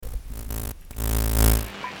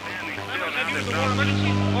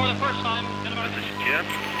emergency for the first time in about... This is Jim,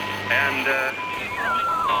 and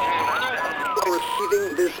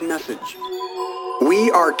receiving this message.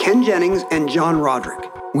 We are Ken Jennings and John Roderick.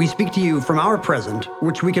 We speak to you from our present,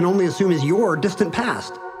 which we can only assume is your distant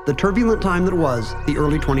past, the turbulent time that was the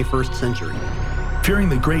early 21st century. Fearing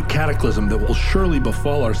the great cataclysm that will surely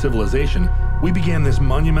befall our civilization, we began this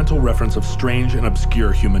monumental reference of strange and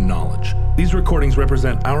obscure human knowledge. These recordings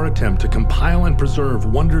represent our attempt to compile and preserve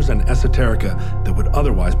wonders and esoterica that would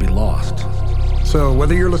otherwise be lost. So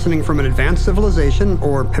whether you're listening from an advanced civilization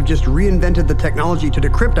or have just reinvented the technology to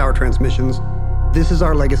decrypt our transmissions, this is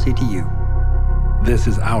our legacy to you. This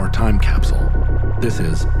is our time capsule. This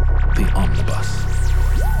is the Omnibus.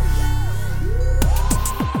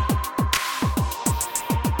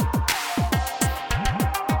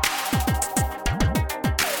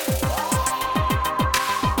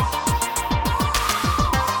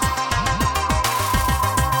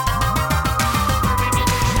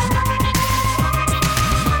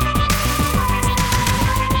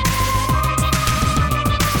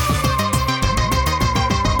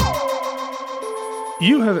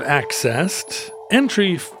 You have accessed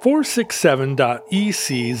entry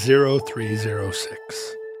 467.EC0306,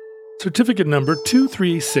 certificate number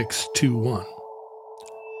 23621.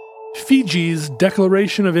 Fiji's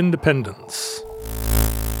Declaration of Independence.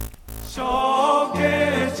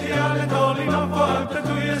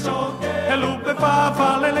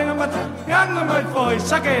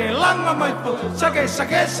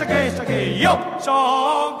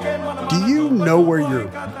 Do you know where your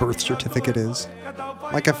birth certificate is?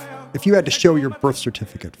 Like if you had to show your birth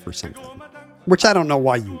certificate for something, which I don't know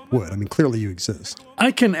why you would. I mean, clearly you exist.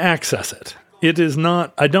 I can access it. It is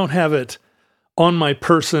not, I don't have it on my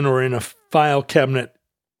person or in a file cabinet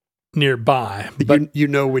nearby. But you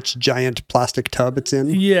know which giant plastic tub it's in?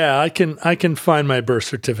 Yeah, I can find my birth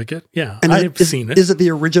certificate. Yeah, and I've seen it. Is it the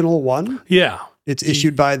original one? Yeah. It's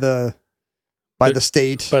issued by the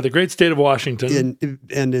state. By the great state of Washington.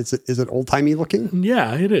 And is it old-timey looking?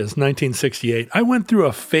 Yeah, it is. 1968. I went through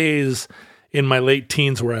a phase in my late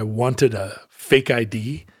teens where I wanted a fake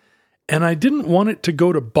ID, and I didn't want it to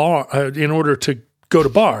go to in order to go to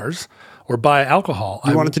bars or buy alcohol.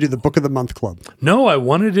 You wanted to do the Book of the Month Club. No, I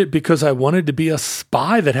wanted it because I wanted to be a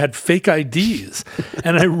spy that had fake IDs.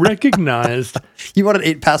 And I recognized... You wanted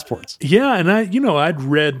 8 passports. Yeah, and I'd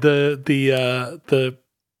read the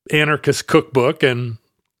anarchist cookbook, and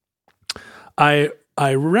I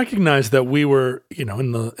recognized that we were, in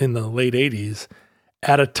the late 80s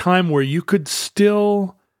at a time where you could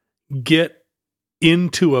still get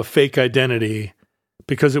into a fake identity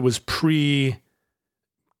because it was pre-global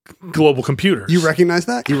computers. You recognize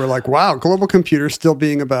that? You were like, wow, global computers still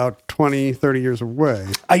being about 20, 30 years away.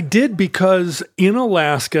 I did, because in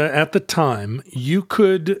Alaska at the time, you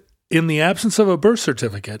could, in the absence of a birth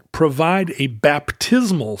certificate, provide a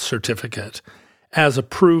baptismal certificate as a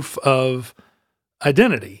proof of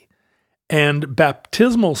identity. And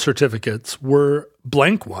baptismal certificates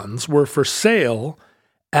blank ones were for sale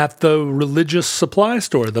at the religious supply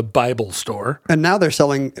store, the Bible store. And now they're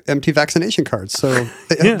selling empty vaccination cards. So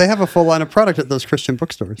they have a full line of product at those Christian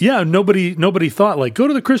bookstores. Yeah, nobody thought, like, go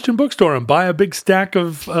to the Christian bookstore and buy a big stack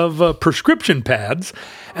of prescription pads.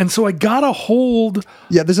 And so I got a hold.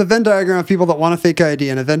 Yeah, there's a Venn diagram of people that want a fake ID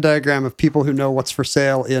and a Venn diagram of people who know what's for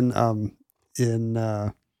sale in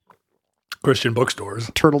Christian bookstores.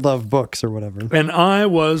 Turtle Dove Books or whatever. And I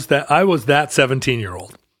was that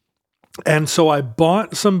 17-year-old. And so I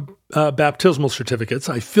bought some baptismal certificates.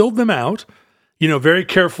 I filled them out, very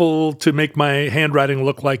careful to make my handwriting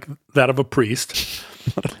look like that of a priest.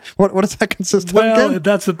 What does that consist of? Well,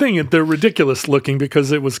 that's the thing. They're ridiculous looking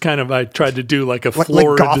because it was I tried to do like a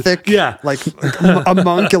florid. Like Gothic? Yeah. Like a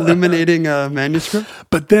monk illuminating a manuscript?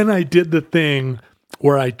 But then I did the thing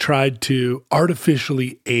where I tried to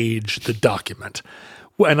artificially age the document.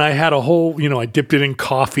 And I had a whole, I dipped it in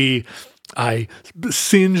coffee. I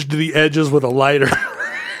singed the edges with a lighter.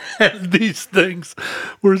 And these things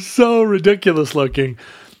were so ridiculous looking.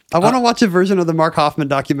 I want to watch a version of the Mark Hoffman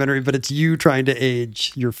documentary, but it's you trying to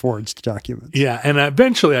age your forged documents. Yeah, and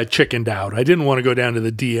eventually I chickened out. I didn't want to go down to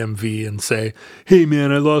the DMV and say, hey,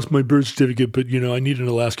 man, I lost my birth certificate, but, I need an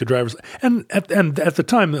Alaska driver's license. And at the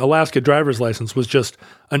time, the Alaska driver's license was just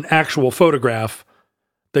an actual photograph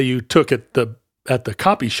that you took at the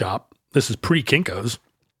copy shop. This is pre-Kinko's.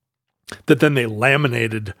 That then they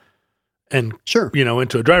laminated and,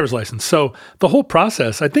 into a driver's license. So the whole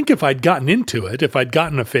process, I think if I'd gotten into it, if I'd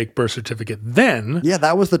gotten a fake birth certificate then... Yeah,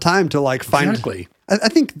 that was the time to find... Exactly. I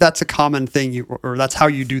think that's a common thing, or that's how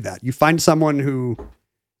you do that. You find someone who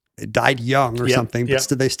died young or something,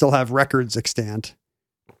 but they still have records extant.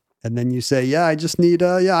 And then you say, yeah, I just need,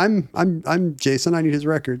 I'm Jason. I need his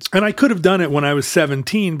records. And I could have done it when I was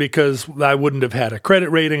 17 because I wouldn't have had a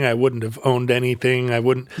credit rating. I wouldn't have owned anything.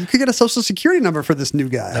 You could get a social security number for this new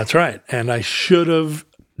guy. That's right. And I should have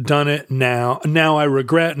done it now. Now I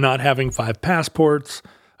regret not having 5 passports.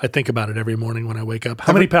 I think about it every morning when I wake up.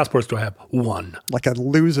 How many passports do I have? 1. Like a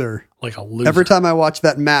loser. Like a loser. Every time I watch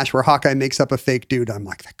that match where Hawkeye makes up a fake dude, I'm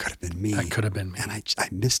like, that could have been me. That could have been me. And I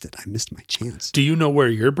missed it. I missed my chance. Do you know where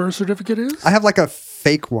your birth certificate is? I have like a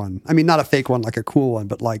fake one. I mean, not a fake one, like a cool one,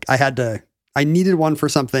 but like I needed one for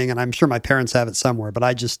something, and I'm sure my parents have it somewhere, but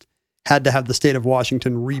I just had to have the state of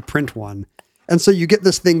Washington reprint one. And so you get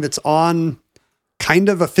this thing that's on kind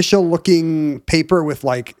of official looking paper with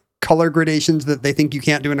like color gradations that they think you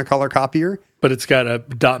can't do in a color copier. But it's got a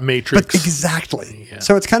dot matrix. But exactly. Yeah.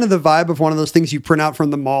 So it's kind of the vibe of one of those things you print out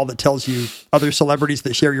from the mall that tells you other celebrities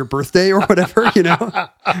that share your birthday or whatever, you know,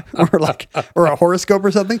 or a horoscope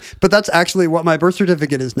or something. But that's actually what my birth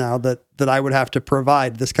certificate is now, that I would have to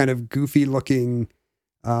provide this kind of goofy looking,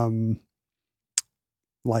 like,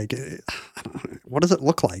 I don't know, what does it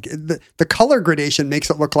look like? The color gradation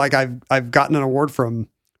makes it look like I've gotten an award from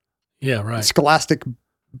Scholastic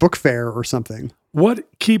Book Fair or something. What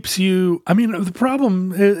keeps you, I mean, the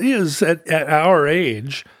problem is at our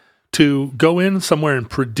age to go in somewhere and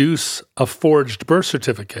produce a forged birth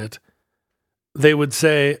certificate, they would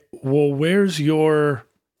say, well, where's your,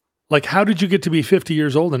 like, how did you get to be 50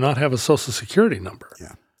 years old and not have a social security number?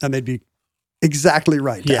 Yeah. And they'd be exactly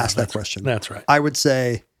right to ask that question. That's right. I would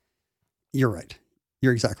say, you're right.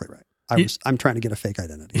 You're exactly right. I'm trying to get a fake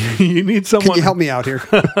identity. You need someone. Can you help me out here?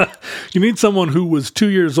 You need someone who was 2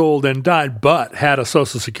 years old and died, but had a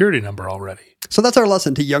social security number already. So that's our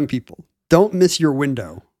lesson to young people. Don't miss your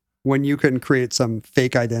window when you can create some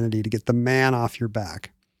fake identity to get the man off your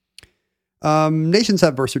back. Nations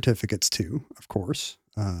have birth certificates too, of course.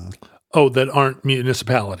 That aren't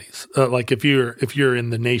municipalities. Like if you're in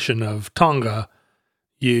the nation of Tonga,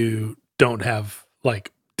 you don't have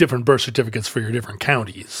like different birth certificates for your different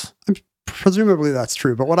counties. Presumably that's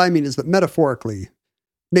true. But what I mean is that metaphorically,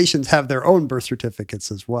 nations have their own birth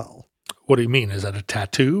certificates as well. What do you mean? Is that a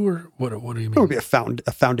tattoo or what do you mean? It would be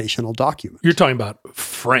a foundational document. You're talking about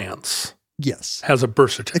France. Yes. Has a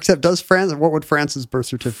birth certificate. Except what would France's birth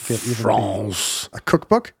certificate even France. be? A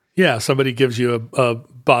cookbook? Yeah, somebody gives you a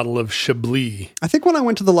bottle of Chablis. I think when I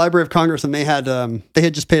went to the Library of Congress and they had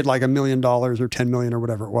just paid like $1 million or $10 million or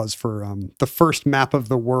whatever it was for the first map of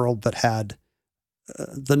the world that had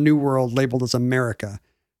the New World labeled as America.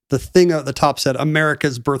 The thing at the top said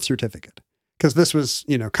America's birth certificate, because this was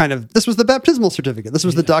this was the baptismal certificate. This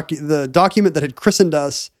was the document that had christened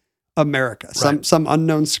us America. Right. Some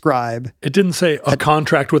unknown scribe. It didn't say a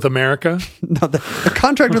contract with America. No, the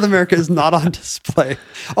contract with America is not on display.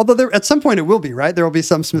 Although at some point it will be, right? There will be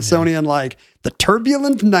some Smithsonian like the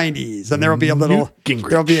turbulent 90s, and there will be a little Gingrich.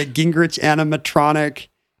 There will be a Gingrich animatronic,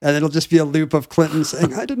 and it'll just be a loop of Clinton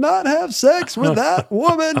saying, "I did not have sex with that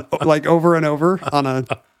woman," like over and over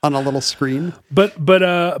on a little screen. But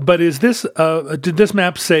is this did this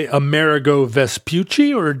map say Amerigo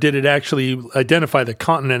Vespucci, or did it actually identify the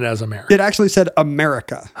continent as America? It actually said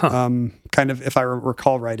America, kind of, if I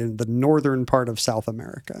recall right, in the northern part of South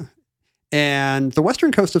America. And the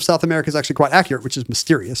western coast of South America is actually quite accurate, which is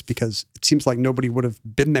mysterious because it seems like nobody would have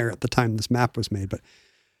been there at the time this map was made.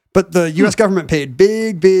 But the U.S. government paid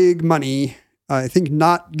big money. I think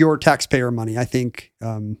not your taxpayer money. I think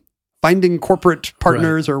finding corporate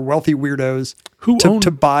partners or wealthy weirdos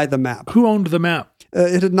to buy the map. Who owned the map?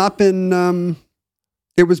 It had not been.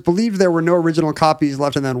 It was believed there were no original copies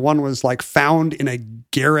left, and then one was like found in a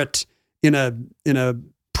garret in a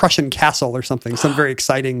Prussian castle or something. Some very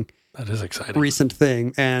exciting. That is exciting. Recent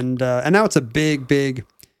thing, and now it's a big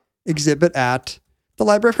exhibit at the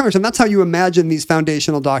Library of Congress, and that's how you imagine these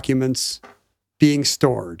foundational documents being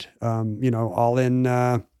stored. All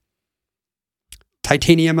in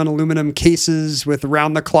titanium and aluminum cases with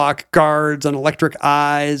round-the-clock guards and electric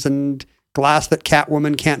eyes and glass that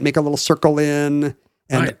Catwoman can't make a little circle in,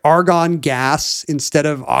 and argon gas instead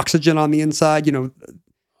of oxygen on the inside.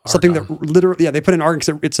 Something that literally, they put in argon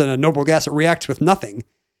because it's a noble gas. It reacts with nothing.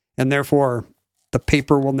 And therefore, the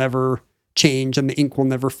paper will never change and the ink will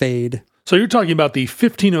never fade. So you're talking about the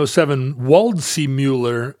 1507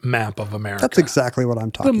 Waldseemüller map of America. That's exactly what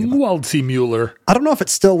I'm talking about. Waldseemüller. I don't know if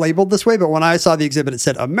it's still labeled this way, but when I saw the exhibit, it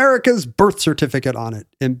said America's birth certificate on it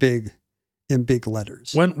in big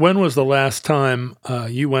letters. When was the last time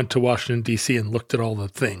you went to Washington, D.C. and looked at all the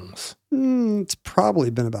things? It's probably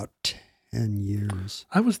been about 10 years.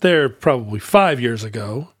 I was there probably 5 years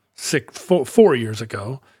ago, 4 years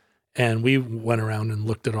ago. And we went around and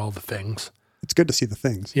looked at all the things. it's good to see the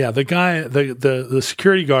things. Yeah, the guy, the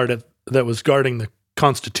security guard that was guarding the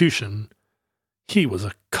Constitution, he was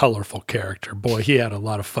a colorful character. Boy, he had a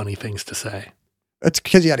lot of funny things to say. It's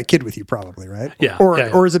because you had a kid with you, probably, right? Yeah.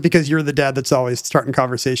 Or is it because you're the dad that's always starting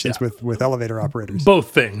conversations with elevator operators?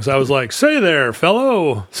 Both things. I was like, "Say there,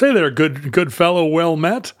 fellow. Say there, good fellow. Well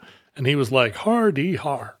met." And he was like, "Hardy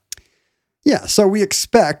har." Yeah. So we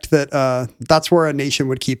expect that that's where a nation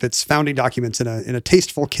would keep its founding documents in a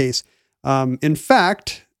tasteful case. In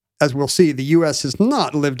fact, as we'll see, the U.S. has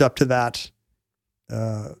not lived up to that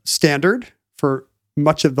standard for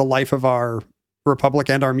much of the life of our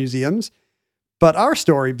republic and our museums. But our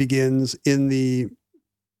story begins in the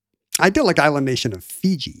idyllic island nation of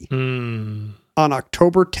Fiji on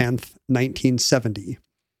October 10th, 1970.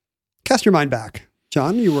 Cast your mind back.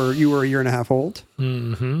 John, you were a year and a half old.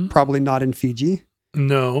 Mm-hmm. Probably not in Fiji.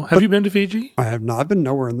 No. Have you been to Fiji? I have not. I've been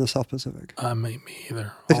nowhere in the South Pacific. Me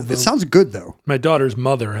either. It sounds good, though. My daughter's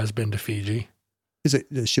mother has been to Fiji.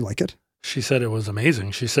 Does she like it? She said it was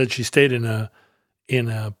amazing. She said she stayed in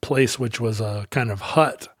a place which was a kind of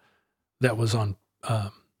hut that was on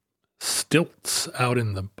stilts out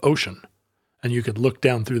in the ocean, and you could look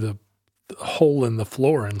down through the hole in the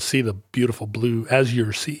floor and see the beautiful blue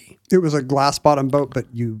azure sea. It was a glass bottom boat, but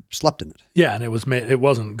you slept in it. Yeah, and it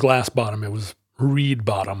wasn't glass bottom; it was reed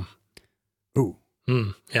bottom. Ooh,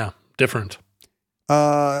 yeah, different.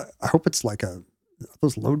 I hope it's like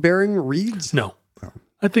those load bearing reeds. No, oh.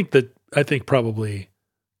 I think probably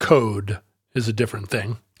code is a different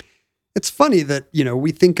thing. It's funny that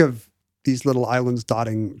we think of these little islands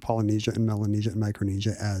dotting Polynesia and Melanesia and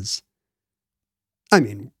Micronesia as,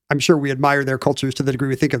 I'm sure we admire their cultures to the degree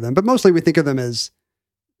we think of them, but mostly we think of them as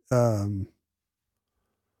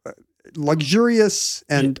luxurious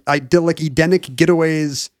and idyllic, Edenic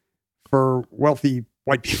getaways for wealthy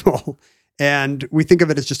white people. And we think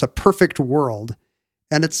of it as just a perfect world.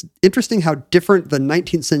 And it's interesting how different the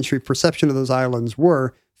 19th century perception of those islands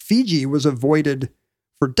were. Fiji was avoided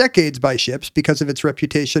for decades by ships because of its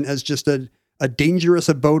reputation as just a dangerous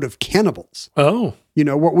abode of cannibals. Oh.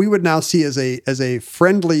 What we would now see as a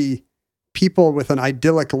friendly people with an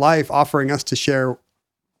idyllic life offering us to share,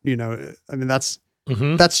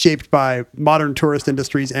 that's shaped by modern tourist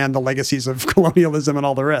industries and the legacies of colonialism and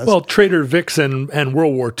all the rest. Well, Trader Vic's and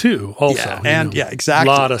World War II also. Yeah,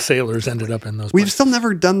 exactly. A lot of sailors ended up in those We've places. still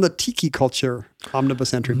never done the tiki culture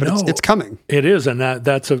omnibus entry, but it's coming. It is, and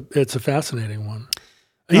it's a fascinating one.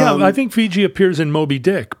 Yeah, I think Fiji appears in Moby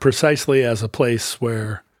Dick precisely as a place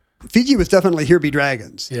where... Fiji was definitely here be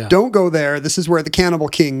dragons. Yeah. Don't go there. This is where the cannibal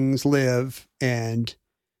kings live, and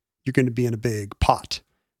you're going to be in a big pot,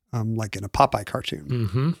 like in a Popeye cartoon.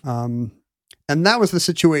 Mm-hmm. And that was the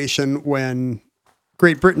situation when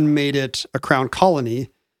Great Britain made it a crown colony.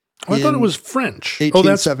 I thought it was French.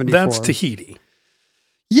 1874. That's Tahiti.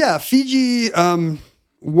 Yeah, Fiji,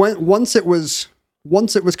 once it was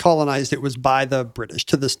colonized, it was by the British.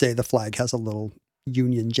 To this day, the flag has a little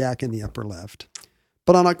Union Jack in the upper left.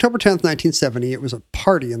 But on October 10th, 1970, it was a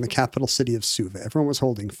party in the capital city of Suva. Everyone was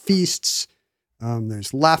holding feasts.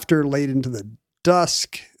 There's laughter late into the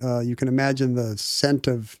dusk. You can imagine the scent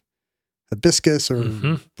of hibiscus or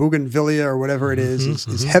bougainvillea or whatever it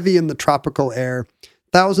is heavy in the tropical air.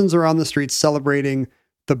 Thousands are on the streets celebrating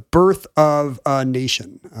the birth of a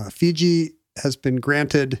nation. Fiji has been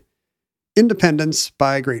granted independence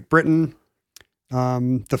by Great Britain.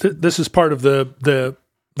 This is part of the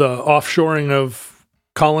offshoring of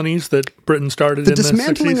colonies that Britain started in the 60s? The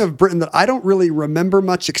dismantling of Britain that I don't really remember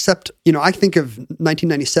much, except, I think of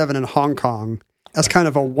 1997 in Hong Kong as kind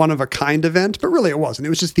of a one-of-a-kind event, but really it wasn't. It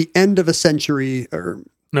was just the end of a century, or...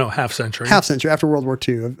 No, half century after World War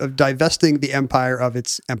II, of divesting the empire of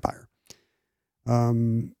its empire.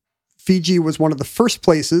 Fiji was one of the first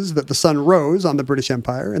places that the sun rose on the British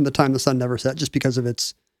Empire, and the time the sun never set, just because of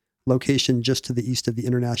its location just to the east of the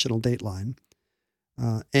international date line.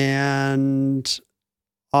 And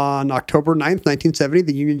on October 9th, 1970,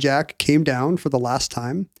 the Union Jack came down for the last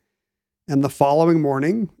time. And the following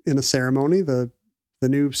morning, in a ceremony, the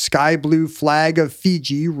new sky blue flag of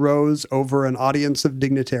Fiji rose over an audience of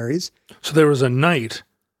dignitaries. So there was a night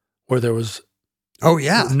where there was... Oh,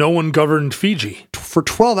 yeah. No one governed Fiji. For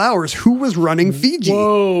 12 hours, who was running Fiji?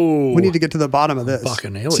 Whoa. We need to get to the bottom of this.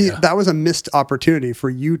 Bacchanalia. See, that was a missed opportunity for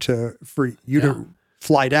you to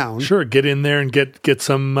fly down. Sure, get in there and get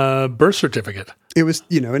some birth certificate. It was,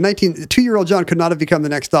 in 2-year-old John could not have become the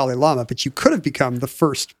next Dalai Lama, but you could have become the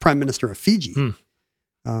first prime minister of Fiji.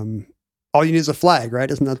 All you need is a flag, right?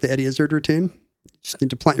 Isn't that the Eddie Izzard routine? Just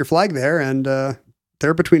need to plant your flag there, and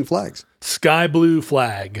they're between flags. Sky blue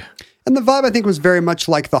flag. And the vibe, I think, was very much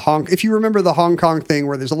like if you remember the Hong Kong thing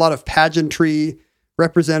where there's a lot of pageantry,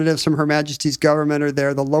 representatives from Her Majesty's government are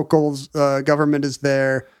there, the locals government is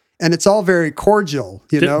there, and it's all very cordial,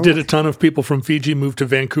 you know? Did a ton of people from Fiji move to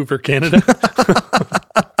Vancouver, Canada?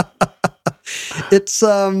 It's,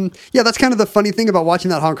 that's kind of the funny thing about watching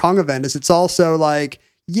that Hong Kong event is it's also like,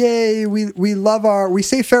 yay, we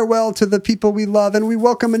say farewell to the people we love and we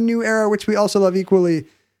welcome a new era, which we also love equally.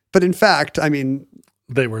 But in fact, I mean,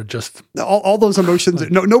 they were just all those emotions.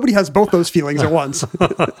 Nobody has both those feelings at once.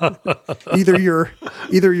 either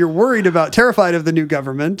you're worried about, terrified of the new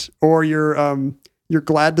government, or you're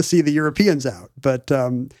glad to see the Europeans out. But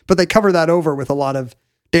they cover that over with a lot of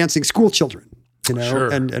dancing school children, you know, Sure.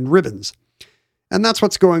 and ribbons. And that's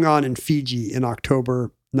what's going on in Fiji in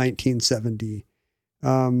October 1970.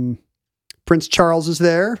 Prince Charles is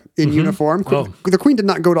there in uniform. Oh. The Queen did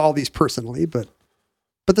not go to all these personally, but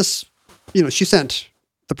this, you know, she sent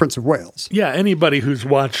the Prince of Wales. Yeah, anybody who's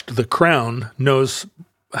watched The Crown knows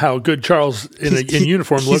how good Charles in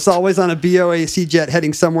uniform looks. He's always on a BOAC jet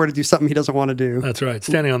heading somewhere to do something he doesn't want to do. That's right,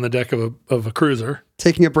 standing on the deck of a cruiser.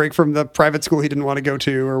 Taking a break from the private school he didn't want to go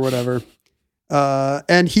to or whatever.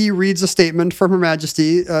 And he reads a statement from Her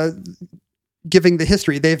Majesty giving the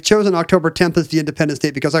history. They've chosen October 10th as the Independence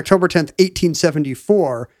Day because October 10th,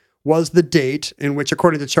 1874 was the date in which,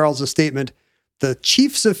 according to Charles's statement, the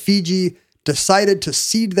chiefs of Fiji decided to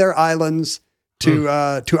cede their islands to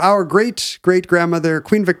our great-great-grandmother,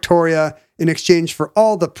 Queen Victoria, in exchange for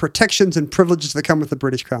all the protections and privileges that come with the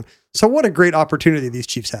British crown. So what a great opportunity these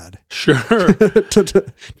chiefs had. Sure.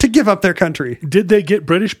 to give up their country. Did they get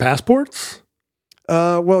British passports?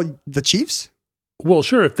 Well, the chiefs? Well,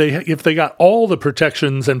 sure. If they got all the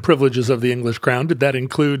protections and privileges of the English crown, did that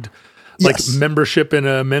include Yes. membership in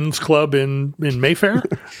a men's club in Mayfair?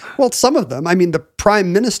 Well, some of them. I mean, the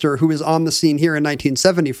prime minister who is on the scene here in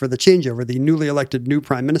 1970 for the changeover, the newly elected new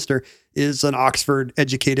prime minister, is an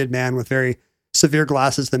Oxford-educated man with very severe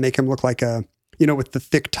glasses that make him look like with the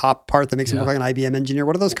thick top part that makes him look like an IBM engineer.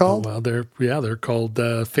 What are those called? Oh, well, they're called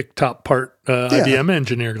thick top part IBM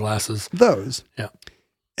engineer glasses. Those. Yeah.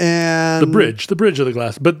 And The bridge of the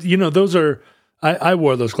glass. But, those are, I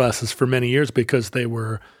wore those glasses for many years because they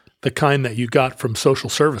were the kind that you got from social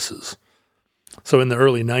services. So in the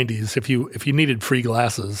early 90s, if you needed free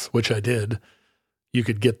glasses, which I did, you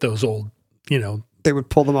could get those old, they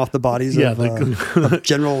would pull them off the bodies of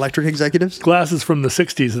General Electric executives. Glasses from the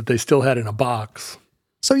 60s that they still had in a box.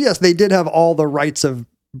 So yes, they did have all the rights of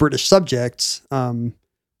British subjects.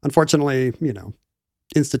 Unfortunately,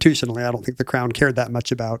 institutionally, I don't think the crown cared that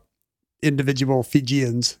much about individual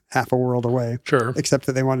Fijians half a world away. Sure. Except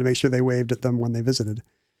that they wanted to make sure they waved at them when they visited.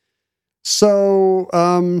 So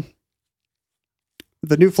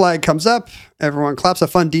the new flag comes up. Everyone claps. A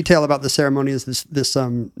fun detail about the ceremony is this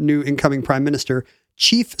new incoming prime minister,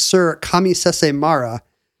 Chief Sir Kamisese Mara,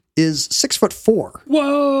 is 6'4".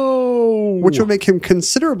 Whoa! Which would make him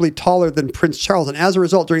considerably taller than Prince Charles. And as a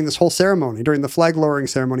result, during this whole ceremony, during the flag lowering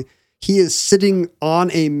ceremony, he is sitting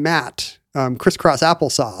on a mat, crisscross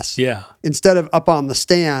applesauce. Yeah. Instead of up on the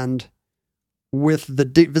stand with the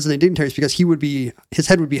visiting dignitaries, because his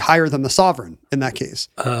head would be higher than the sovereign in that case,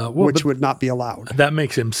 which would not be allowed. That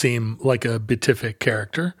makes him seem like a beatific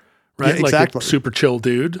character, right? Yeah, exactly. Like a super chill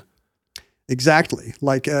dude. Exactly.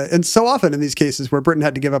 And so often in these cases where Britain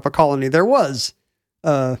had to give up a colony, there was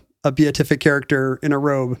a beatific character in a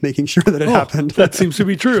robe making sure that it happened. That seems to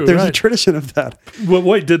be true. There's right. a tradition of that. Well,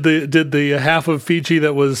 wait, did the half of Fiji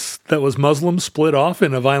that was Muslim split off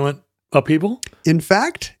in a violent upheaval? In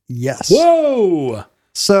fact, yes. Whoa!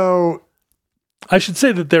 So I should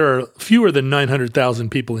say that there are fewer than 900,000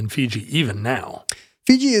 people in Fiji even now.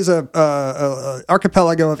 Fiji is a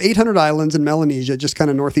archipelago of 800 islands in Melanesia, just kind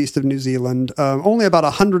of northeast of New Zealand. Only about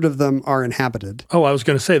 100 of them are inhabited. Oh, I was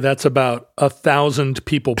going to say that's about 1,000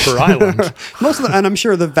 people per island. Most of them, and I'm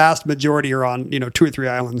sure the vast majority are on 2 or 3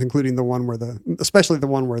 islands, including the one especially the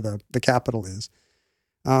one where the capital is.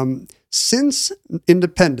 Since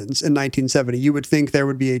independence in 1970, you would think there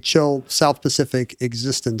would be a chill South Pacific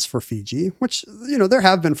existence for Fiji, which there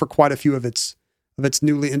have been for quite a few of its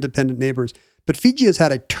newly independent neighbors. But Fiji has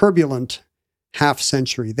had a turbulent half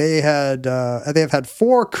century. They have had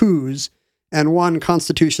 4 coups and 1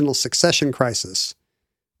 constitutional succession crisis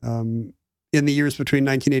in the years between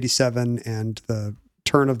 1987 and the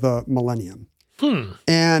turn of the millennium.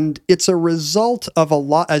 And it's a result of a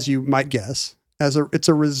lot, as you might guess. It's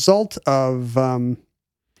a result of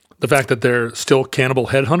the fact that they're still cannibal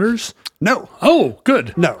headhunters? No. Oh,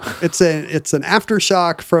 good. No. It's an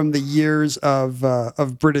aftershock from the years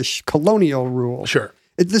of British colonial rule. Sure.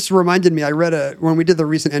 This reminded me. I read when we did the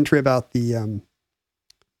recent entry about the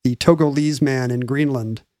the Togolese man in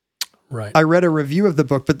Greenland. Right. I read a review of the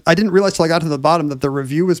book, but I didn't realize till I got to the bottom that the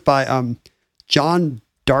review was by John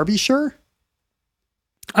Derbyshire.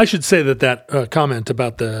 I should say that comment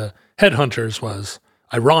about the headhunters was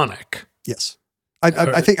ironic. Yes.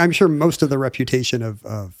 I'm sure most of the reputation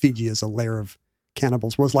of Fiji as a lair of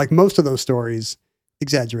cannibals was, like most of those stories,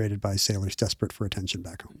 exaggerated by sailors desperate for attention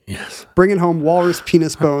back home. Yes. Bringing home walrus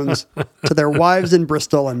penis bones to their wives in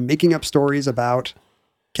Bristol and making up stories about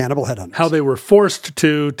cannibal headhunters. How they were forced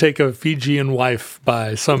to take a Fijian wife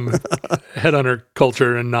by some headhunter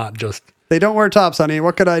culture and not just... They don't wear tops, honey.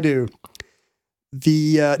 What could I do?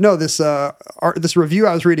 This review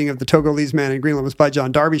I was reading of the Togolese man in Greenland was by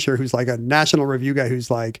John Derbyshire, who's like a national review guy who's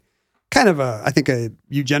like kind of a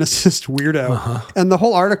eugenicist weirdo. Uh-huh. And the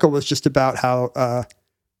whole article was just about how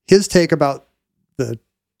his take about the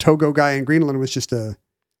Togo guy in Greenland was just a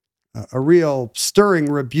real stirring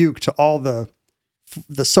rebuke to all the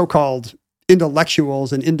so-called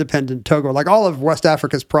intellectuals and independent Togo. Like all of West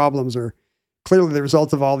Africa's problems are clearly the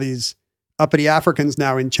result of all these uppity Africans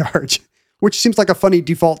now in charge, which seems like a funny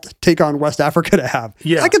default take on West Africa to have.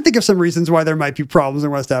 Yeah. I can think of some reasons why there might be problems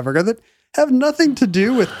in West Africa that have nothing to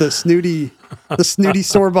do with the snooty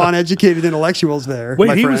Sorbonne educated intellectuals there. Wait,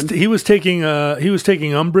 my he friend. was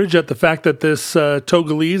taking umbrage at the fact that this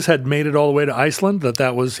Togolese had made it all the way to Iceland.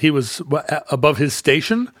 He was above his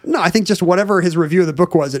station. No, I think just whatever his review of the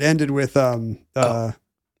book was, it ended with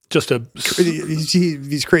Just a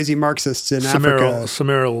these crazy Marxists in Africa.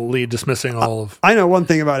 summarily dismissing all of. I know one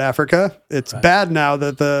thing about Africa. It's bad now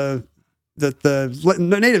that the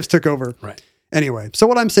natives took over. Right. Anyway, so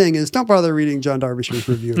what I'm saying is don't bother reading John Derbyshire's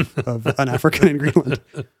review of An African in Greenland.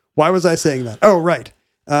 Why was I saying that? Oh, right.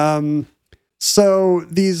 So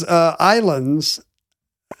these islands,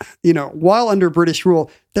 while under British rule,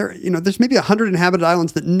 there's maybe 100 inhabited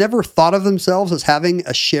islands that never thought of themselves as having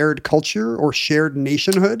a shared culture or shared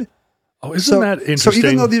nationhood. Oh, isn't that interesting? So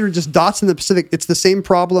even though these are just dots in the Pacific, it's the same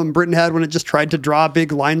problem Britain had when it just tried to draw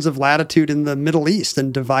big lines of latitude in the Middle East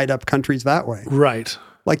and divide up countries that way. Right.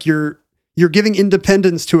 Like you're giving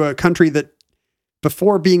independence to a country that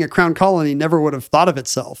before being a crown colony never would have thought of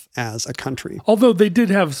itself as a country. Although they did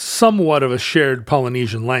have somewhat of a shared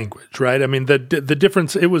Polynesian language, right? I mean, the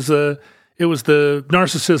difference, it was the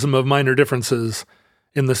narcissism of minor differences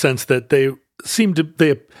in the sense that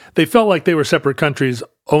they felt like they were separate countries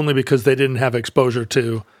only because they didn't have exposure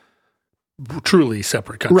to truly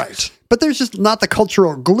separate countries. Right. But there's just not the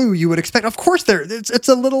cultural glue you would expect. Of course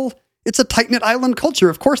it's a tight-knit island culture.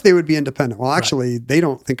 Of course they would be independent. Well, actually, They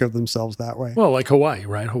don't think of themselves that way. Well, like Hawaii,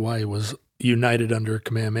 right? Hawaii was united under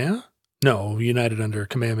Kamehameha? No, united under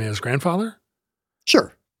Kamehameha's grandfather?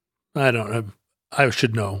 Sure. I don't know. I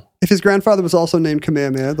should know. If his grandfather was also named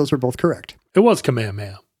Kamehameha, those were both correct. It was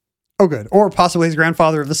Kamehameha. Oh, good. Or possibly his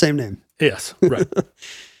grandfather of the same name. Yes, right.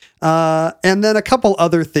 And then a couple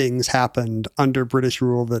other things happened under British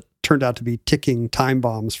rule that turned out to be ticking time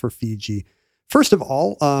bombs for Fiji. First of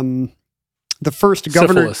all, the first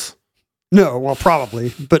governor... Syphilis. No, well,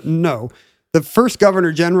 probably, but no. The first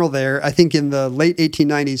governor general there, I think in the late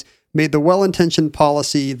 1890s, made the well-intentioned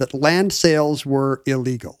policy that land sales were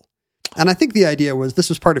illegal. And I think the idea was this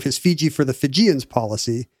was part of his Fiji for the Fijians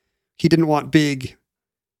policy. He didn't want big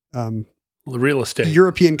real estate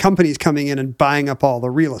European companies coming in and buying up all the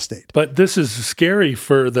real estate. But this is scary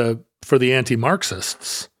for the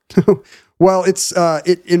anti-Marxists. Well, it's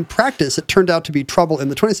in practice, it turned out to be trouble in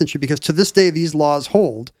the 20th century because to this day, these laws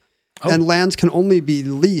hold and lands can only be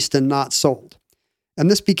leased and not sold. And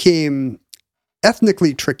this became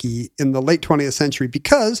ethnically tricky in the late 20th century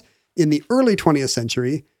because in the early 20th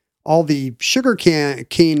century, all the sugar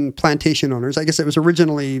cane plantation owners, I guess it was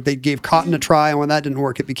originally, they gave cotton a try, and when that didn't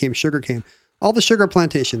work, it became sugarcane. All the sugar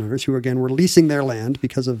plantation owners, who again were leasing their land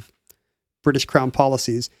because of British Crown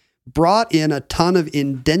policies, brought in a ton of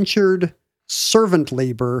indentured servant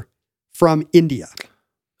labor from India.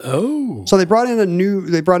 Oh. So they brought in a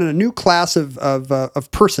new class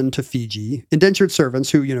of person to Fiji, indentured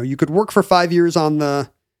servants who, you could work for 5 years on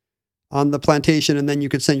the plantation and then you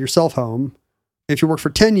could send yourself home. If you work for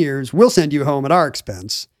 10 years, we'll send you home at our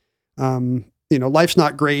expense. Life's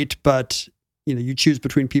not great, but you choose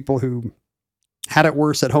between people who had it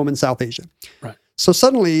worse at home in South Asia. Right. So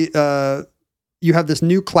suddenly you have this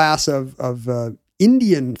new class of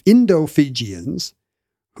Indo-Fijians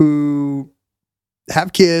who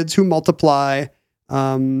have kids, who multiply,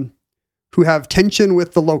 who have tension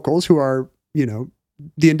with the locals, who are,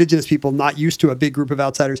 the indigenous people not used to a big group of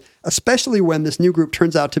outsiders, especially when this new group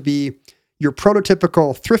turns out to be your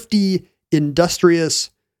prototypical thrifty, industrious,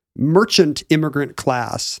 merchant immigrant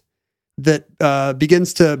class that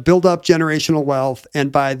begins to build up generational wealth,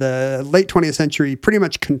 and by the late 20th century, pretty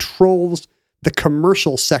much controls the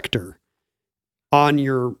commercial sector on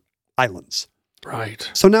your islands. Right.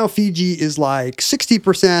 So now Fiji is like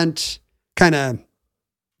 60% kind of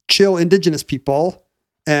chill indigenous people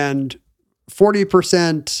and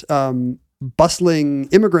 40% bustling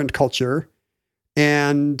immigrant culture,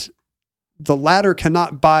 and the latter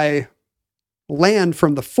cannot buy land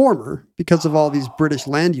from the former because of all these British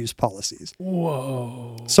land use policies.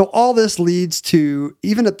 Whoa. So all this leads to,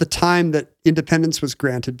 even at the time that independence was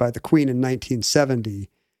granted by the Queen in 1970,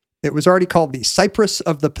 it was already called the Cyprus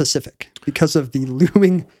of the Pacific because of the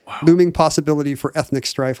looming possibility for ethnic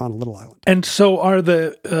strife on a little island. And so are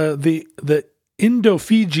the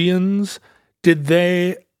Indo-Fijians, did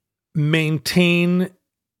they maintain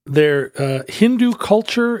their Hindu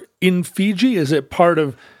culture in Fiji? Is it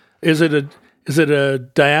a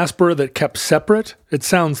diaspora that kept separate? It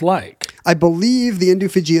sounds like. I believe the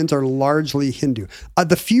Indo-Fijians are largely Hindu.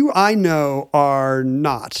 The few I know are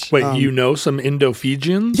not. Wait, you know some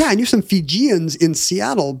Indo-Fijians? Yeah, I knew some Fijians in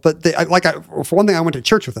Seattle, but for one thing, I went to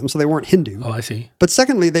church with them, so they weren't Hindu. Oh, I see. But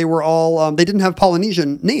secondly, they were all, they didn't have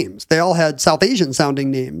Polynesian names. They all had South Asian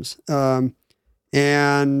sounding names.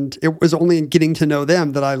 And it was only in getting to know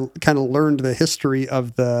them that I kind of learned the history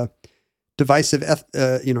of the divisive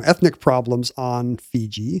ethnic problems on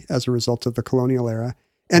Fiji as a result of the colonial era.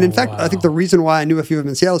 And in fact, I think the reason why I knew a few of them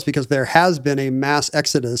in Seattle is because there has been a mass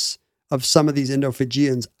exodus of some of these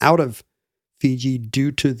Indo-Fijians out of Fiji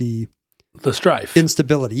due to the strife,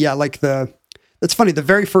 instability. Yeah, it's funny. The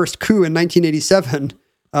very first coup in 1987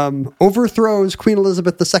 overthrows Queen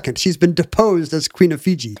Elizabeth II. She's been deposed as Queen of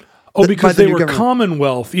Fiji. Oh, because they were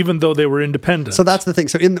Commonwealth, even though they were independent. So that's the thing.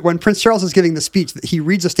 So when Prince Charles is giving the speech, he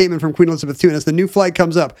reads a statement from Queen Elizabeth II, and as the new flag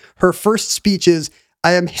comes up, her first speech is,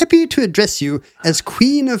 "I am happy to address you as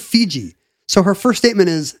Queen of Fiji." So her first statement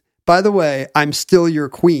is, "By the way, I'm still your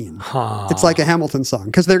queen." Huh. It's like a Hamilton song,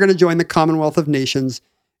 because they're going to join the Commonwealth of Nations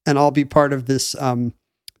and all be part of this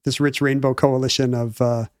this rich rainbow coalition of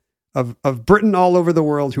Britain all over the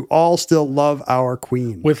world who all still love our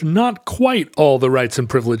queen. With not quite all the rights and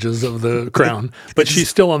privileges of the crown, but she's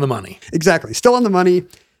still on the money. Exactly. Still on the money.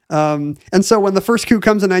 And so when the first coup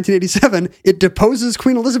comes in 1987, it deposes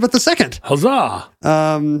Queen Elizabeth II.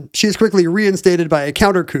 Huzzah! She is quickly reinstated by a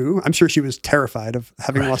counter coup. I'm sure she was terrified of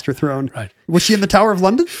having lost her throne. Right. Was she in the Tower of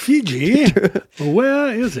London? Fiji? Where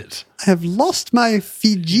is it? I have lost my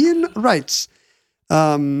Fijian rights.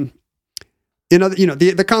 The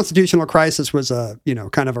constitutional crisis was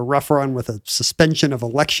kind of a rough run with a suspension of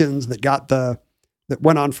elections that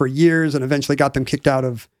went on for years and eventually got them kicked out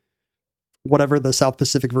of whatever the South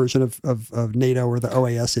Pacific version of NATO or the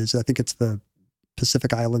OAS is. I think it's the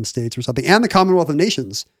Pacific Island states or something. And the Commonwealth of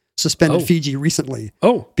Nations suspended Fiji recently.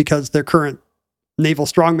 Because their current naval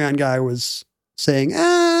strongman guy was saying,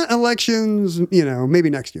 elections, maybe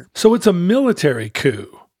next year. So it's a military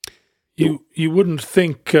coup. You wouldn't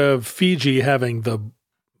think of Fiji having the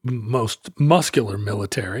most muscular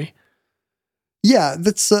military. Yeah,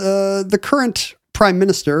 that's the current prime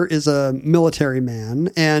minister is a military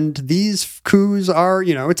man, and these coups are,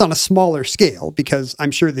 it's on a smaller scale because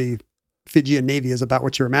I'm sure the Fijian Navy is about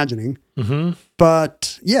what you're imagining. Mm-hmm.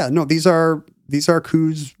 But yeah, no, these are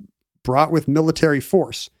coups brought with military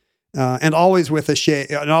force, and always with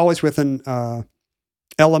an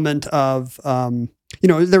element of.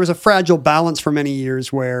 There was a fragile balance for many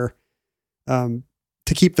years where, to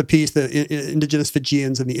keep the peace, the indigenous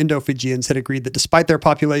Fijians and the Indo-Fijians had agreed that despite their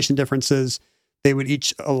population differences, they would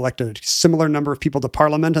each elect a similar number of people to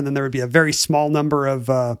parliament, and then there would be a very small number of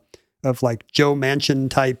like Joe Manchin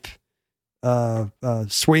type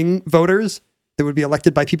swing voters that would be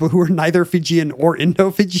elected by people who were neither Fijian or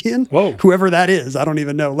Indo-Fijian. Whoa. Whoever that is, I don't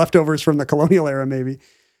even know. Leftovers from the colonial era, maybe.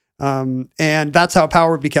 And that's how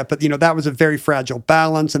power would be kept. But, that was a very fragile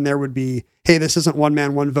balance. And there would be, hey, this isn't one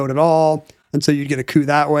man, one vote at all. And so you'd get a coup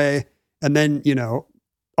that way. And then,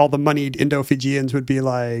 all the moneyed Indo-Fijians would be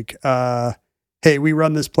like, hey, we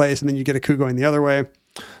run this place. And then you get a coup going the other way.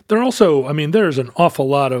 There also, there's an awful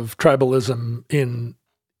lot of tribalism in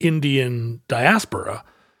Indian diaspora.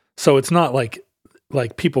 So it's not like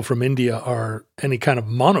people from India are any kind of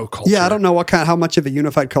monoculture. Yeah, I don't know how much of a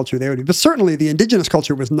unified culture they would be, but certainly the indigenous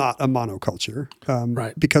culture was not a monoculture,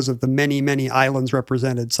 right? Because of the many, many islands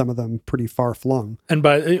represented, some of them pretty far flung. And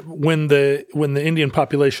when the Indian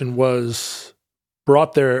population was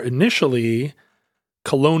brought there initially,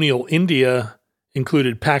 colonial India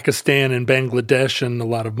included Pakistan and Bangladesh and a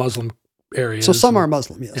lot of Muslim areas. So some are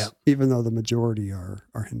Muslim, yes, yeah. Even though the majority are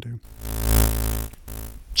Hindu.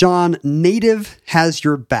 John, native has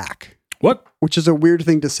your back. What? Which is a weird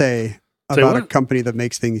thing to say about a what? company that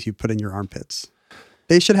makes things you put in your armpits.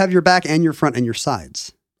 They should have your back and your front and your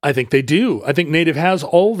sides. I think they do. I think Native has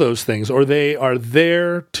all those things, or they are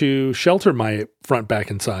there to shelter my front, back,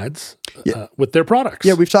 and sides with their products.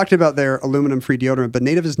 Yeah, we've talked about their aluminum-free deodorant, but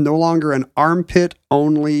Native is no longer an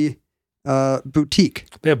armpit-only boutique.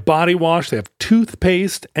 They have body wash, they have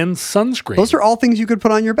toothpaste, and sunscreen. Those are all things you could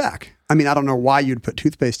put on your back. I mean, I don't know why you'd put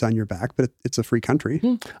toothpaste on your back, but it's a free country.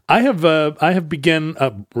 I have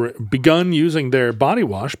begun using their body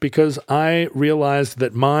wash because I realized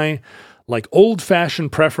that my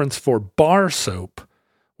old-fashioned preference for bar soap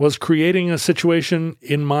was creating a situation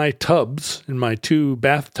in my tubs, in my 2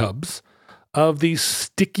 bathtubs, of these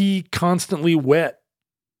sticky, constantly wet,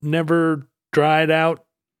 never dried out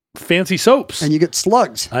fancy soaps. And you get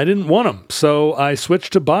slugs. I didn't want them, so I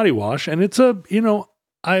switched to body wash, and it's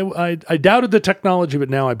I doubted the technology, but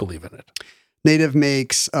now I believe in it. Native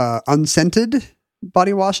makes unscented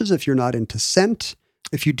body washes if you're not into scent.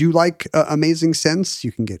 If you do like amazing scents,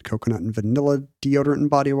 you can get coconut and vanilla deodorant and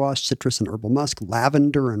body wash, citrus and herbal musk,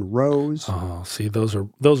 lavender and rose. Oh, see, those are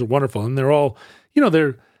wonderful, and they're all,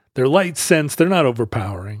 they're light scents. They're not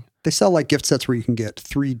overpowering. They sell gift sets where you can get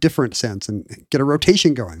 3 different scents and get a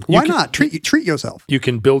rotation going. Why not? Treat yourself. You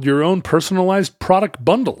can build your own personalized product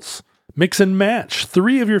bundles. Mix and match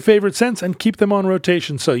 3 of your favorite scents and keep them on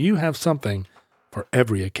rotation so you have something for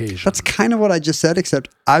every occasion. That's kind of what I just said, except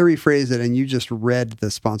I rephrased it and you just read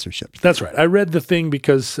the sponsorship. That's right. I read the thing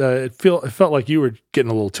because it felt like you were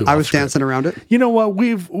getting a little too. I was dancing around it. You know what?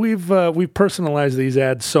 We've personalized these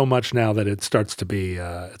ads so much now that it starts to be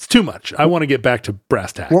it's too much. I want to get back to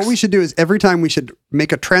brass tacks. What we should do is every time we should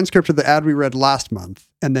make a transcript of the ad we read last month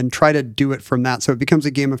and then try to do it from that, so it becomes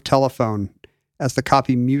a game of telephone as the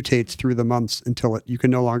copy mutates through the months until you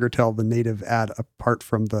can no longer tell the Native ad apart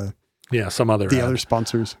from the other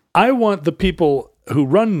sponsors. I want the people who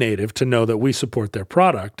run Native to know that we support their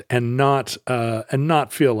product and not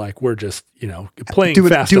feel like we're just playing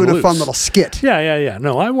fast and loose. Doing a fun little skit. Yeah.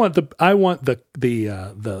 No, I want the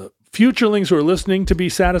futurelings who are listening to be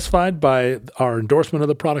satisfied by our endorsement of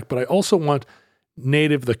the product, but I also want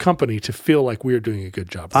Native, the company, to feel like we're doing a good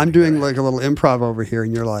job. I'm doing a little improv over here,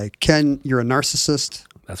 and you're like, Ken, you're a narcissist.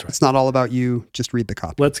 That's right. It's not all about you. Just read the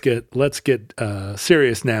copy. Let's get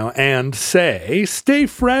serious now and say, stay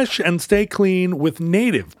fresh and stay clean with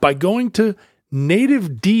Native by going to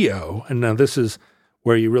Native Deo. And now this is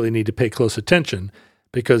where you really need to pay close attention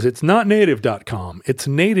because it's not native.com. It's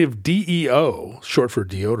Native DEO, short for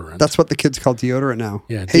deodorant. That's what the kids call deodorant now.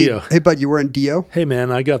 Yeah, hey, Deo. Hey, bud, you wearing Deo? Hey,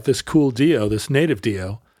 man, I got this cool Deo, this Native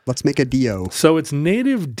Deo. Let's make a Deo. So it's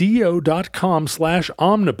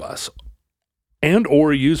nativedeo.com/omnibus. And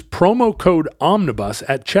or use promo code Omnibus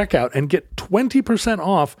at checkout and get 20%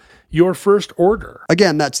 off your first order.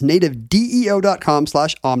 Again, that's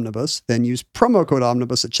nativedeo.com/omnibus. Then use promo code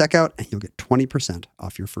Omnibus at checkout and you'll get 20%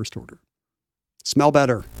 off your first order. Smell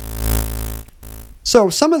better. So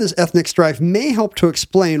some of this ethnic strife may help to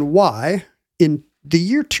explain why in the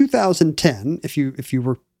year 2010, if you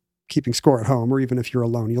were keeping score at home, or even if you're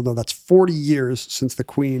alone, you'll know that's 40 years since the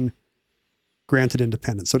Queen granted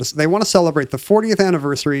independence. So they want to celebrate the 40th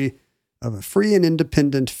anniversary of a free and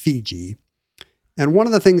independent Fiji. And one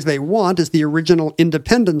of the things they want is the original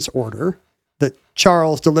independence order that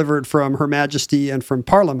Charles delivered from Her Majesty and from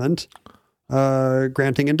Parliament,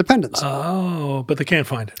 granting independence. Oh, but they can't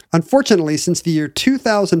find it. Unfortunately, since the year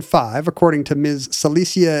 2005, according to Ms.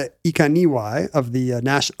 Salicia Ikaniwai of the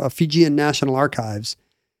Fijian National Archives,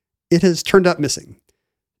 it has turned up missing.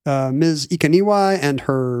 Ms. Ikaniwai and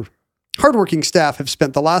her hardworking staff have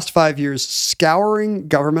spent the last 5 years scouring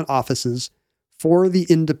government offices for the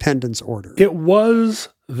independence order. It was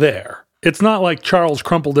there. It's not like Charles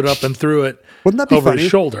crumpled it up and threw it Wouldn't that be over funny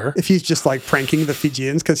his shoulder. if he's just pranking the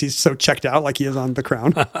Fijians because he's so checked out like he is on The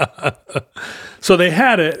Crown? So they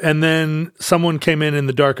had it, and then someone came in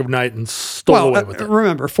the dark of night and stole away with it.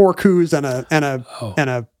 Remember, 4 coups and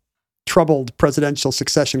a troubled presidential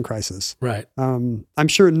succession crisis. Right. I'm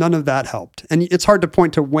sure none of that helped. And it's hard to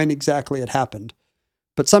point to when exactly it happened.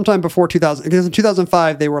 But sometime before 2000, because in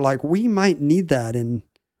 2005, they were like, we might need that in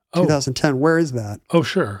 2010. Where is that? Oh,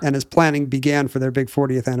 sure. And as planning began for their big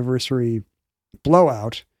 40th anniversary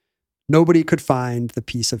blowout, nobody could find the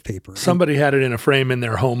piece of paper. Somebody had it in a frame in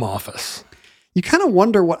their home office. You kind of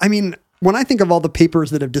wonder when I think of all the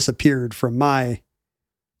papers that have disappeared from my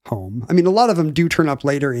home, a lot of them do turn up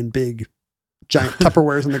later in big, giant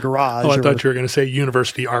Tupperwares in the garage. Oh, I thought you were going to say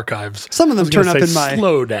university archives. Some of them turn up in my...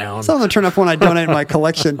 Slow down. Some of them turn up when I donate my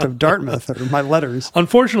collection to Dartmouth or my letters.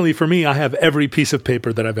 Unfortunately for me, I have every piece of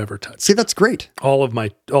paper that I've ever touched. See, that's great. All of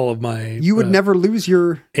my. You would never lose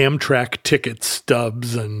your Amtrak ticket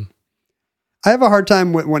stubs and I have a hard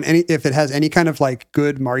time if it has any kind of like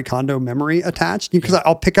good Marie Kondo memory attached, because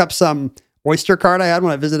I'll pick up some Oyster card I had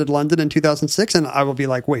when I visited London in 2006, and I will be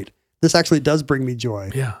like, wait, this actually does bring me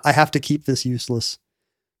joy. Yeah. I have to keep this useless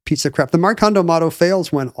piece of crap. The Marie Kondo motto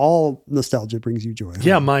fails when all nostalgia brings you joy.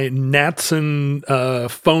 Yeah, my Natson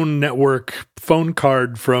phone network phone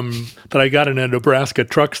card that I got in a Nebraska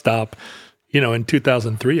truck stop, in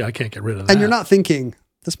 2003. I can't get rid of that. And you're not thinking,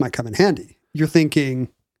 this might come in handy. You're thinking...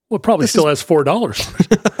 Well, it probably still has $4 on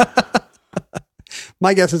it.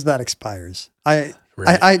 My guess is that expires. I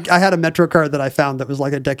had a Metro card that I found that was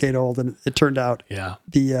like a decade old, and it turned out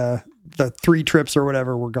the 3 trips or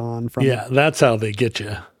whatever were gone from it. That's how they get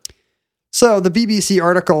you. So the BBC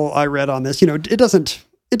article I read on this, it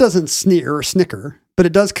doesn't sneer or snicker, but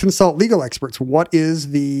it does consult legal experts. What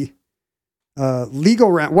is the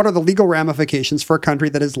what are the legal ramifications for a country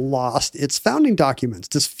that has lost its founding documents?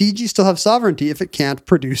 Does Fiji still have sovereignty if it can't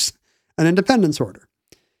produce an independence order?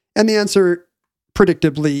 And the answer,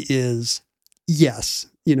 predictably, is yes.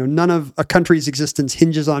 None of a country's existence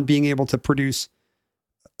hinges on being able to produce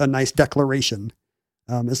a nice declaration.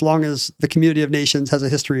 As long as the community of nations has a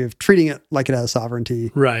history of treating it like it has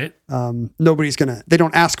sovereignty. Right. Nobody's they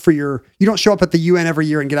don't ask for you don't show up at the UN every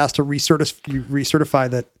year and get asked to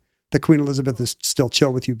recertify that the Queen Elizabeth is still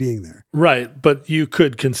chill with you being there. Right. But you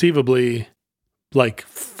could conceivably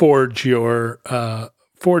forge your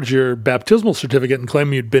baptismal certificate and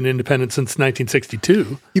claim you'd been independent since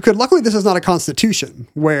 1962. You could. Luckily, this is not a constitution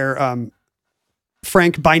where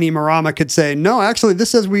Frank Bainimarama could say, no, actually,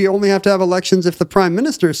 this says we only have to have elections if the prime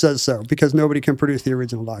minister says so, because nobody can produce the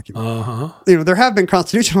original document. Uh-huh. There have been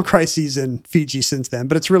constitutional crises in Fiji since then,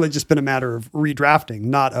 but it's really just been a matter of redrafting,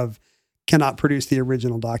 not of cannot produce the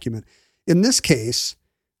original document. In this case,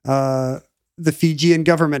 the Fijian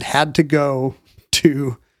government had to go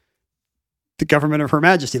to the government of Her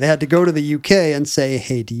Majesty. They had to go to the UK and say,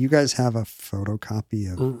 hey, do you guys have a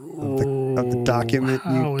photocopy of the document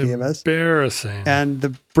you gave us? Embarrassing. And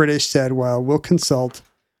the British said, well, we'll consult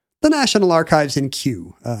the National Archives in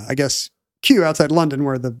Kew. I guess Kew, outside London,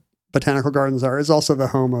 where the Botanical Gardens are, is also the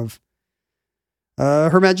home of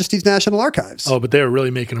Her Majesty's National Archives. Oh, but they were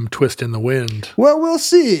really making them twist in the wind. Well, we'll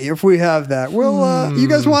see if we have that. Well, you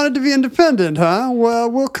guys wanted to be independent, huh?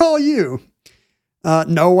 Well, we'll call you.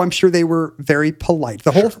 No, I'm sure they were very polite.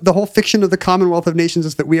 The whole fiction of the Commonwealth of Nations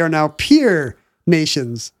is that we are now peer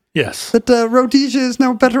nations. Yes. That Rhodesia is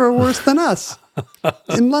no better or worse than us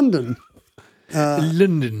in London.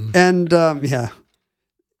 London. And yeah.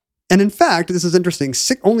 And in fact, this is interesting.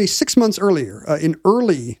 Only 6 months earlier, in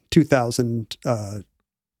early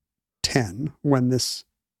 2010, when this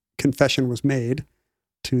confession was made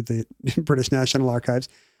to the British National Archives,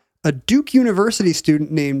 a Duke University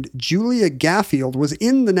student named Julia Gaffield was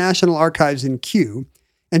in the National Archives in Kew,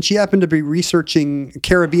 and she happened to be researching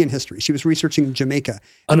Caribbean history. She was researching Jamaica.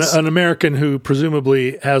 An American who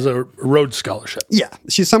presumably has a Rhodes Scholarship. Yeah,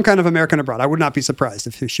 she's some kind of American abroad. I would not be surprised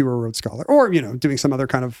if she were a Rhodes Scholar or, doing some other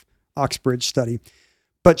kind of Oxbridge study.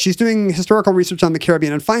 But she's doing historical research on the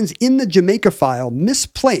Caribbean and finds in the Jamaica file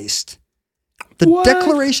misplaced the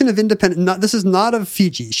Declaration of Independence. This is not of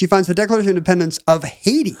Fiji. She finds the Declaration of Independence of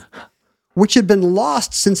Haiti, which had been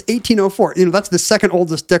lost since 1804. That's the second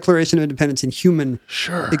oldest Declaration of Independence in human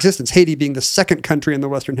existence. Haiti being the second country in the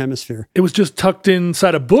Western Hemisphere. It was just tucked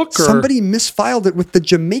inside a book, or somebody misfiled it with the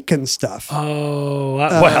Jamaican stuff. Oh,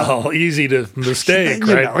 well, easy to mistake,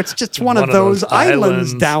 right? It's just one of those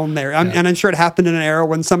islands down there. And I'm sure it happened in an era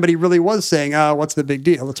when somebody really was saying, what's the big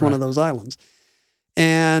deal? It's one of those islands.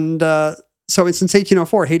 And so since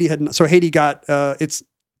 1804, Haiti got its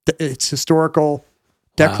historical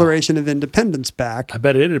Declaration of Independence back. I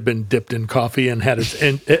bet it had been dipped in coffee and had its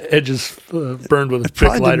edges burned with a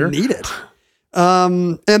Bic lighter. Didn't need it.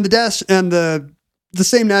 And the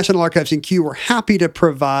same National Archives in Kew were happy to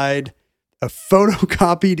provide a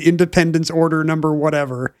photocopied Independence Order number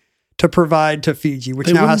whatever to provide to Fiji,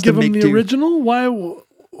 which now has to make the original. Why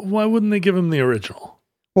wouldn't they give him the original?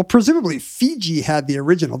 Well, presumably Fiji had the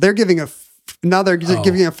original. They're giving giving a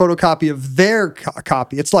photocopy of their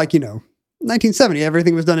copy. It's like 1970,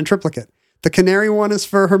 everything was done in triplicate. The canary one is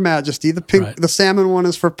for Her Majesty, the salmon one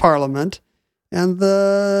is for Parliament, and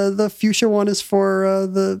the fuchsia one is for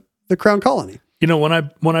the Crown Colony.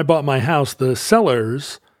 When I bought my house, the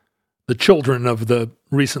sellers, the children of the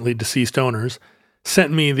recently deceased owners,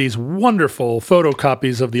 sent me these wonderful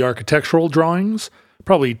photocopies of the architectural drawings,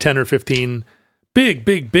 probably 10 or 15,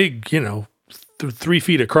 big, 3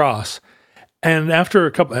 feet across. And after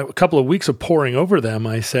a couple of weeks of poring over them,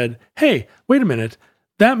 I said, hey, wait a minute.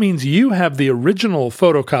 That means you have the original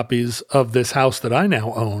photocopies of this house that I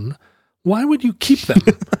now own. Why would you keep them?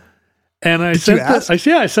 And I Did you sent ask?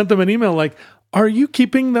 I sent them an email like, "Are you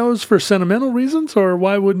keeping those for sentimental reasons, or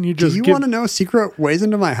why wouldn't you Do just you want to know secret ways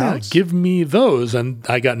into my house? give me those?" And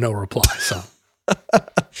I got no reply. So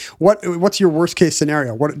What's your worst case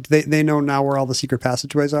scenario? What they know now where all the secret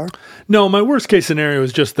passageways are? no, my worst case scenario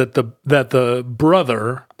is just that the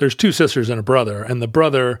brother, there's 2 sisters and a brother, and the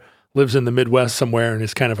brother lives in the Midwest somewhere and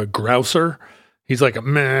is kind of a grouser. He's like a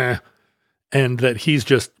meh, and that he's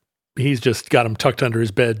just got him tucked under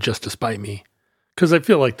his bed just to spite me. Because I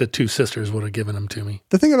feel like the 2 sisters would have given them to me.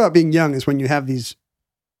 The thing about being young is when you have these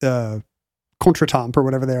contretemps or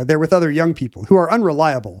whatever they're with other young people who are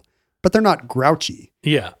unreliable, but they're not grouchy.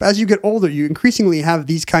 Yeah. But as you get older, you increasingly have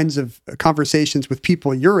these kinds of conversations with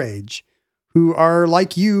people your age who are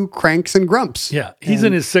like you, cranks and grumps. Yeah. He's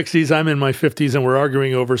in his 60s, I'm in my 50s, and we're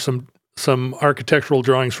arguing over some architectural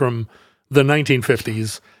drawings from the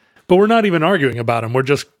 1950s. But we're not even arguing about them. We're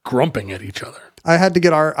just grumping at each other.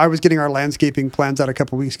 I was getting our landscaping plans out a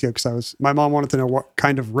couple weeks ago because my mom wanted to know what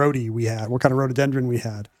kind of rhododendron we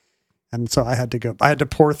had. And so I had to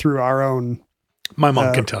pour through our own. My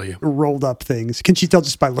mom can tell you. Rolled up things. Can she tell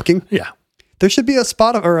just by looking? Yeah. There should be a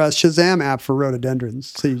Shazam app for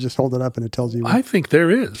rhododendrons. So you just hold it up and it tells you. I think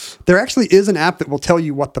there is. There actually is an app that will tell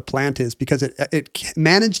you what the plant is because it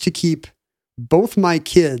managed to keep both my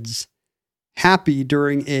kids happy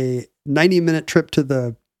during a 90-minute trip to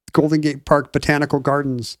the Golden Gate Park Botanical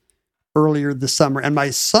Gardens earlier this summer. And my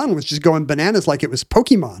son was just going bananas like it was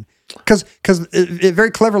Pokemon because it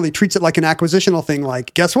very cleverly treats it like an acquisitional thing.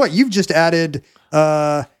 Like, guess what? You've just added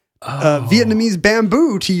Vietnamese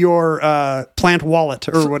bamboo to your plant wallet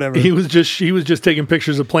or whatever. He was just taking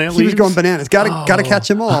pictures of plant He leaves. was going bananas. Got to catch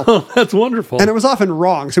them all. Oh, that's wonderful. And it was often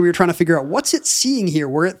wrong. So we were trying to figure out what's it seeing here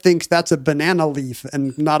where it thinks that's a banana leaf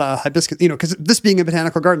and not a hibiscus, because this being a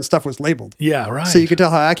botanical garden, stuff was labeled. Yeah, right. So you could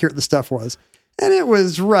tell how accurate the stuff was. And it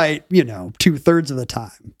was right, 2/3 of the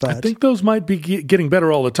time. But I think those might be getting better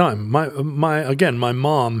all the time. My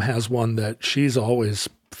mom has one that she's always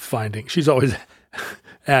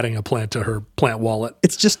adding a plant to her plant wallet.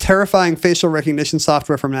 it's just terrifying facial recognition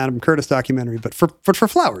software from an Adam Curtis documentary, but for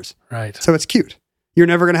flowers. Right. So it's cute. You're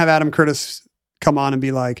never going to have Adam Curtis come on and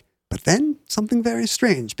be like, but then something very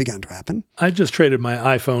strange began to happen. I I just traded my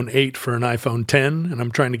iPhone 8 for an iPhone 10, and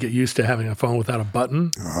I'm trying to get used to having a phone without a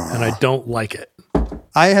button, and I don't like it.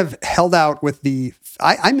 I have held out with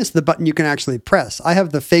I miss the button you can actually press. I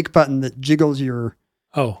have the fake button that jiggles your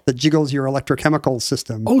electrochemical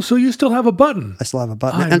system. Oh, so you still have a button? I still have a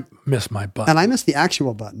button. I miss my button. And I miss the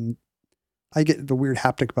actual button. I get the weird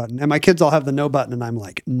haptic button. And my kids all have the no button, and I'm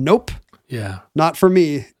like, nope, Yeah. not for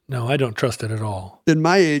me. No, I don't trust it at all. In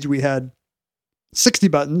my age, we had 60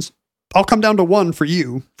 buttons. I'll come down to 1 for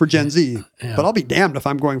you, for Gen Z, Yeah. but I'll be damned if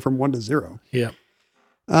I'm going from 1 to 0. Yeah.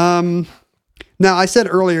 Now, I said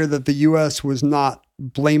earlier that the U.S. was not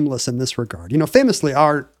blameless in this regard. Famously,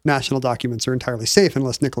 our national documents are entirely safe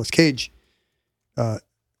unless Nicolas Cage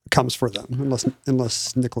comes for them,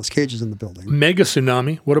 unless Nicolas Cage is in the building. Mega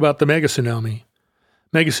tsunami. What about the mega tsunami?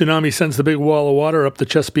 Mega tsunami sends the big wall of water up the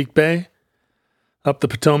Chesapeake Bay, up the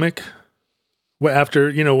Potomac,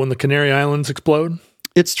 after, when the Canary Islands explode.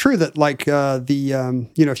 It's true that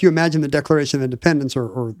if you imagine the Declaration of Independence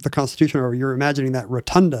or the Constitution, or you're imagining that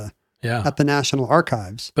rotunda Yeah. at the National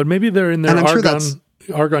Archives. But maybe they're in their And I'm sure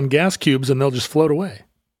argon gas cubes and they'll just float away.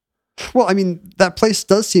 Well, I mean, that place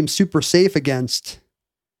does seem super safe against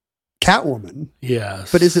Catwoman.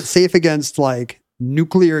 Yes. But is it safe against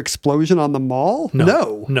nuclear explosion on the mall?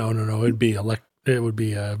 No. It'd be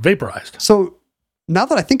vaporized. So now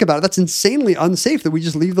that I think about it, that's insanely unsafe that we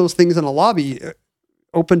just leave those things in a lobby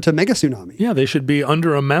open to mega tsunami. Yeah, they should be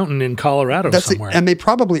under a mountain in Colorado somewhere. And they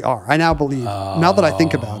probably are. I now believe, now that I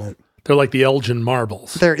think about it. They're like the Elgin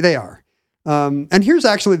marbles. They are. And here's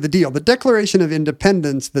actually the deal. The Declaration of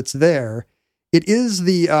Independence that's there, it is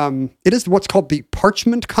what's called the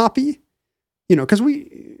parchment copy, because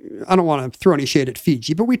I don't want to throw any shade at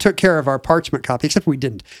Fiji, but we took care of our parchment copy, except we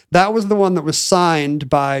didn't. That was the one that was signed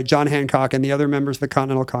by John Hancock and the other members of the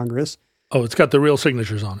Continental Congress. Oh, it's got the real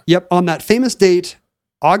signatures on it. Yep. On that famous date,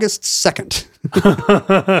 August 2nd.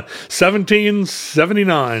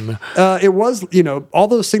 1779. It was, all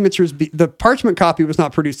those signatures, the parchment copy was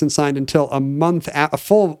not produced and signed until a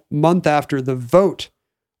full month after the vote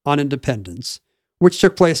on independence, which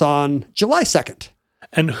took place on July 2nd.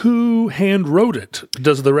 And who hand wrote it?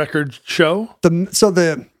 Does the record show?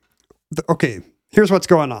 Okay, here's what's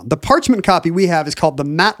going on. The parchment copy we have is called the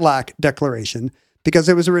Matlack Declaration because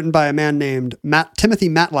it was written by a man named Timothy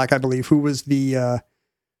Matlack, I believe, who was the,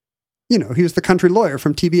 he was the country lawyer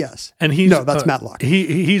from TBS. And that's Matlock.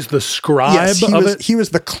 He's the scribe Yes, of it? He was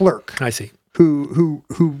the clerk. I see. who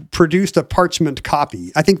produced a parchment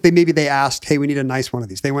copy. I think they asked, hey, we need a nice one of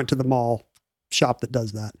these. They went to the mall shop that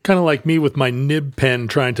does that. Kind of like me with my nib pen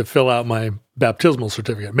trying to fill out my baptismal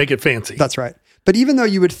certificate, make it fancy. That's right. But even though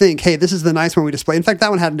you would think, hey, this is the nice one we display. In fact, that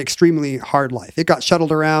one had an extremely hard life. It got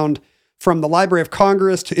shuttled around from the Library of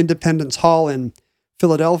Congress to Independence Hall in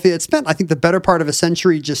Philadelphia. It spent, I think, the better part of a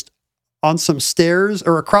century just on some stairs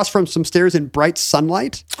or across from some stairs in bright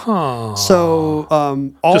sunlight. Huh.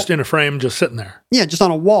 So just in a frame, just sitting there. Yeah, just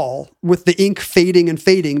on a wall with the ink fading and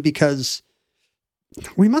fading because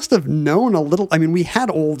we must have known a little. I mean, we had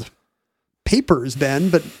old papers then,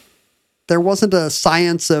 but there wasn't a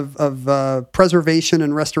science of preservation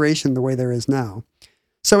and restoration the way there is now.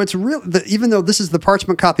 So it's real. Even though this is the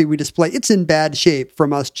parchment copy we display, it's in bad shape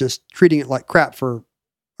from us just treating it like crap for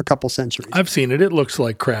a couple centuries. I've seen it. It looks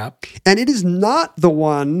like crap. And it is not the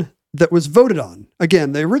one that was voted on.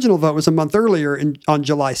 Again, the original vote was a month earlier on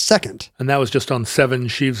July 2nd. And that was just on 7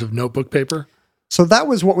 sheaves of notebook paper? So that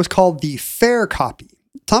was what was called the fair copy.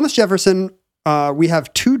 Thomas Jefferson, we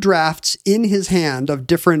have 2 drafts in his hand of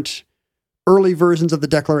different early versions of the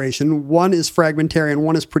Declaration. One is fragmentary and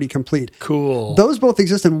one is pretty complete. Cool. Those both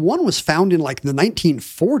exist, and one was found in like the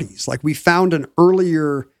 1940s. Like we found an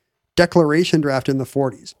earlier Declaration draft in the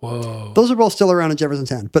 40s. Whoa. Those are both still around in Jefferson's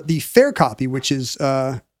hand. But the fair copy, which is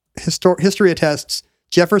history attests,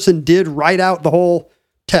 Jefferson did write out the whole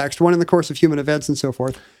text, one in the course of human events and so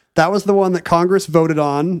forth. That was the one that Congress voted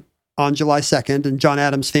on July 2nd. And John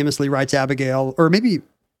Adams famously writes Abigail, or maybe,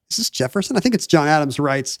 is this Jefferson? I think it's John Adams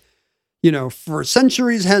writes, for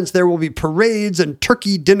centuries hence there will be parades and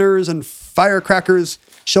turkey dinners and firecrackers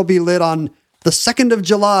shall be lit on the 2nd of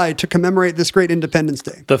July to commemorate this great Independence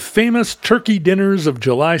Day. The famous turkey dinners of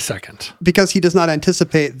July 2nd. Because he does not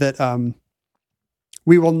anticipate that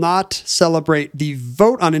we will not celebrate the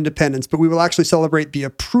vote on independence, but we will actually celebrate the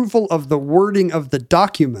approval of the wording of the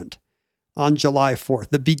document on July 4th,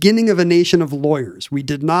 the beginning of a nation of lawyers. We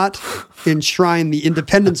did not enshrine the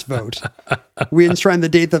independence vote. We enshrined the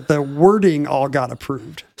date that the wording all got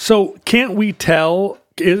approved. So can't we tell,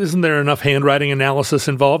 isn't there enough handwriting analysis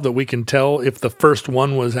involved that we can tell if the first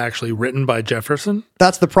one was actually written by Jefferson?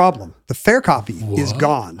 That's the problem. The fair copy is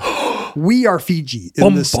gone. We are Fiji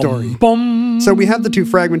in this story. So we have the 2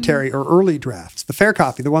 fragmentary or early drafts. The fair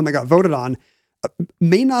copy, the one that got voted on,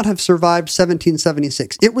 may not have survived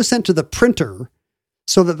 1776. It was sent to the printer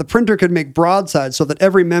so that the printer could make broadsides so that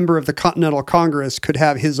every member of the Continental Congress could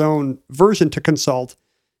have his own version to consult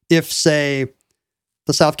if, say,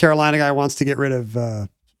 the South Carolina guy wants to get rid of the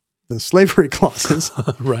slavery clauses.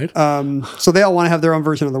 Right. So they all want to have their own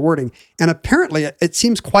version of the wording. And apparently it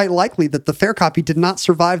seems quite likely that the fair copy did not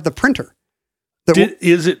survive the printer.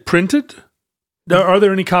 Is it printed? Are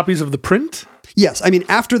there any copies of the print? Yes. I mean,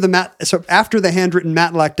 after the handwritten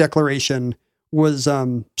Matlack Declaration was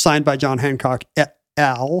signed by John Hancock et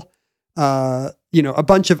al., a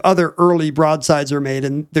bunch of other early broadsides are made,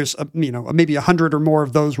 and there's, maybe 100 or more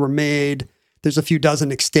of those were made. There's a few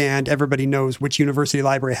dozen extant. Everybody knows which university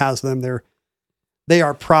library has them. They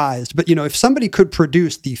are prized. But, if somebody could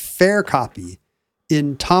produce the fair copy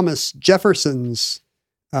in Thomas Jefferson's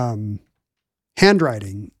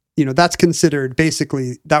handwriting, that's considered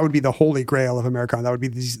basically, that would be the holy grail of Americana. That would be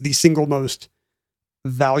the single most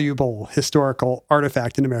valuable historical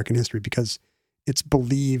artifact in American history because it's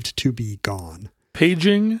believed to be gone.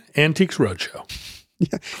 Paging Antiques Roadshow.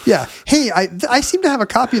 Yeah. Hey, I seem to have a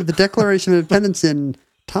copy of the Declaration of Independence in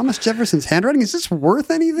Thomas Jefferson's handwriting. Is this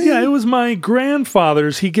worth anything? Yeah, it was my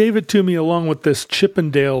grandfather's. He gave it to me along with this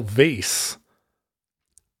Chippendale vase.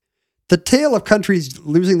 The tale of countries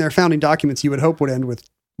losing their founding documents, you would hope, would end with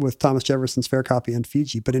Thomas Jefferson's fair copy in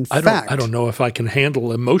Fiji. But in fact, I don't know if I can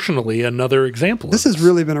handle emotionally another example. This has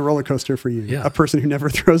really been a roller coaster for you, a person who never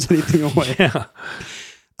throws anything away. Yeah.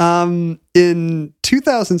 In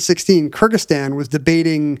 2016, Kyrgyzstan was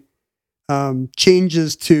debating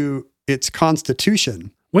changes to its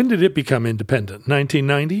constitution. When did it become independent?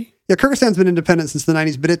 1990? Yeah, Kyrgyzstan's been independent since the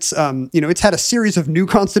 90s, but it's it's had a series of new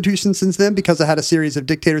constitutions since then because it had a series of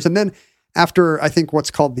dictators. And then after, I think, what's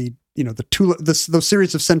called the Tulip, those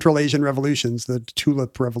series of Central Asian revolutions, the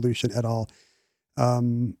Tulip Revolution et al.,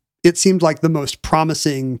 it seemed like the most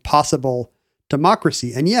promising possible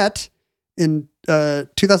democracy. And yet, in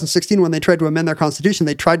 2016, when they tried to amend their constitution,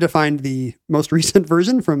 they tried to find the most recent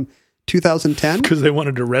version from 2010. Because they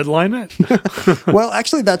wanted to redline it? Well,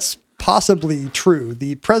 actually, that's possibly true.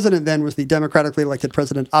 The president then was the democratically elected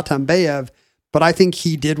president, Atambayev, but I think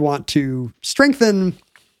he did want to strengthen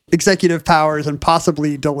executive powers and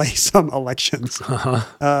possibly delay some elections.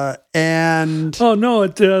 And oh no,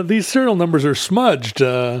 these serial numbers are smudged.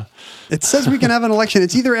 it says we can have an election.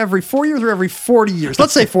 It's either every 4 years or every 40 years.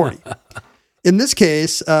 Let's say 40. In this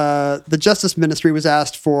case, the Justice Ministry was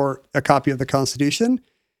asked for a copy of the Constitution,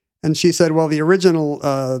 and she said, well, the original,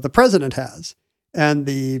 the president has. And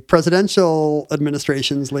the presidential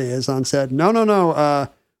administration's liaison said, no,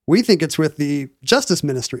 we think it's with the Justice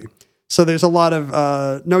Ministry. So there's a lot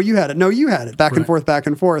of, no, you had it, back and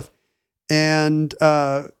forth. And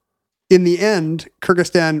in the end,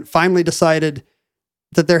 Kyrgyzstan finally decided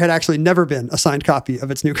that there had actually never been a signed copy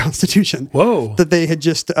of its new constitution. Whoa. That they had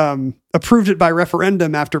just approved it by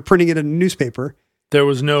referendum after printing it in a newspaper. There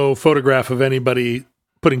was no photograph of anybody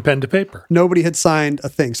putting pen to paper. Nobody had signed a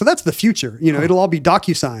thing. So that's the future. It'll all be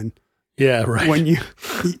DocuSign. Yeah, right. When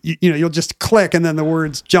you'll just click and then the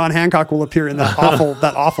words John Hancock will appear in that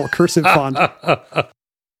awful cursive font.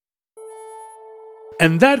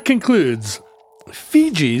 And that concludes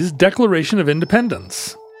Fiji's Declaration of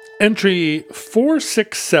Independence. Entry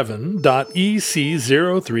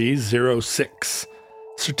 467.EC0306.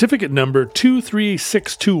 Certificate number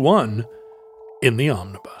 23621 in the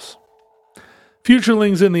omnibus.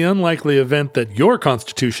 Futurelings, in the unlikely event that your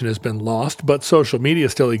constitution has been lost, but social media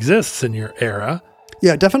still exists in your era.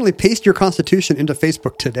 Yeah, definitely paste your constitution into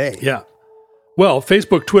Facebook today. Yeah. Well,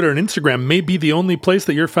 Facebook, Twitter, and Instagram may be the only place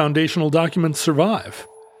that your foundational documents survive.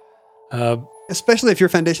 Especially if your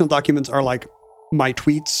foundational documents are like my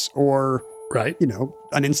tweets or, right,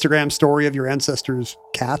 an Instagram story of your ancestors'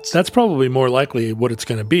 cats. That's probably more likely what it's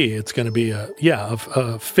going to be. It's going to be a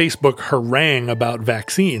Facebook harangue about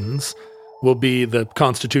vaccines will be the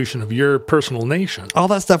constitution of your personal nation. All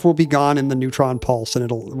that stuff will be gone in the neutron pulse, and it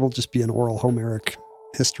will just be an oral Homeric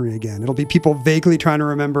history again. It'll be people vaguely trying to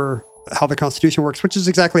remember how the Constitution works, which is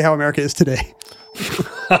exactly how America is today.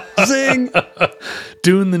 Zing!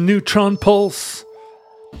 Doing the neutron pulse.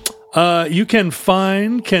 You can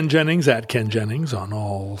find Ken Jennings at Ken Jennings on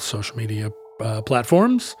all social media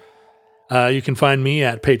platforms. You can find me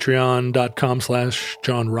at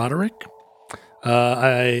patreon.com/John Roderick.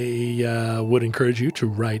 I would encourage you to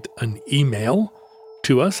write an email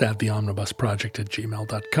to us at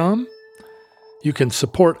theomnibusproject@gmail.com. You can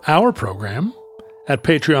support our program at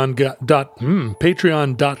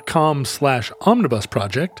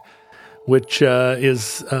patreon.com/omnibusproject, which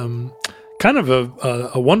is kind of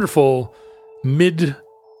a wonderful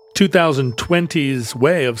mid-2020s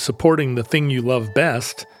way of supporting the thing you love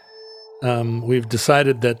best. We've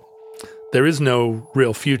decided that there is no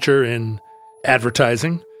real future in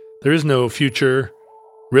advertising. There is no future.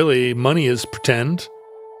 Really, money is pretend.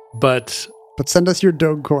 But send us your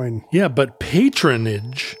Dogecoin. Yeah, but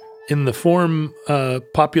patronage in the form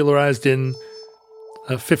popularized in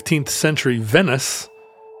 15th century Venice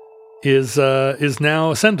is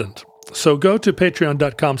now ascendant. So go to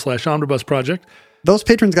patreon.com/omnibusproject. Those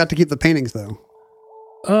patrons got to keep the paintings, though.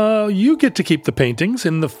 You get to keep the paintings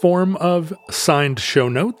in the form of signed show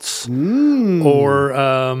notes, or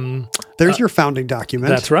there's your founding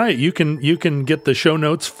document. That's right. You can get the show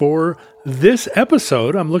notes for this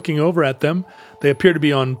episode. I'm looking over at them. They appear to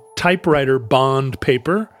be on typewriter bond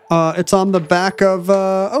paper. It's on the back of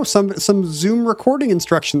some Zoom recording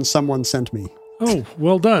instructions someone sent me. Oh,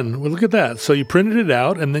 well done. Well, look at that. So you printed it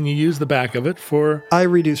out, and then you use the back of it for... I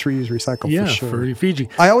reduce, reuse, recycle for sure. For Fiji.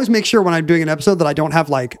 I always make sure when I'm doing an episode that I don't have,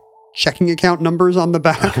 like, checking account numbers on the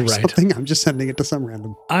back or something. I'm just sending it to some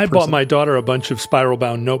random I bought my daughter a bunch of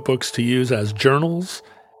spiral-bound notebooks to use as journals,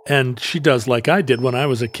 and she does like I did when I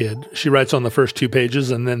was a kid. She writes on the first 2 pages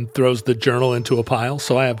and then throws the journal into a pile.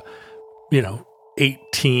 So I have,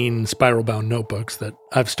 18 spiral-bound notebooks that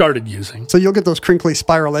I've started using. So you'll get those crinkly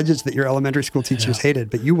spiral edges that your elementary school teachers hated,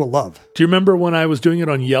 but you will love. Do you remember when I was doing it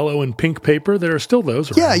on yellow and pink paper? There are still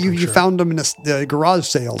those around. Yeah, you found them in garage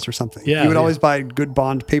sales or something. Yeah, you would always buy good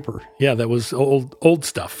bond paper. Yeah, that was old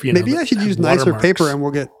stuff. Maybe I should use nicer paper, and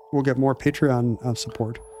we'll get more Patreon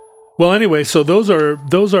support. Well, anyway, so those are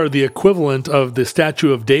the equivalent of the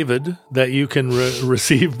Statue of David that you can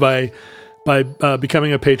receive by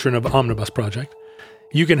becoming a patron of Omnibus Project.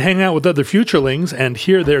 You can hang out with other futurelings and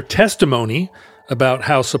hear their testimony about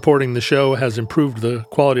how supporting the show has improved the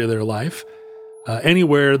quality of their life.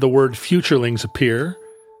 Anywhere the word futurelings appears,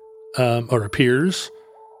 the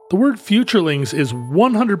word futurelings is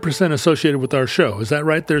 100% associated with our show. Is that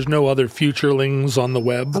right? There's no other futurelings on the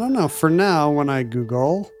web? I don't know. For now, when I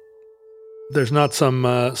Google... There's not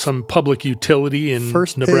some public utility in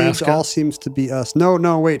First Nebraska? Page all seems to be us.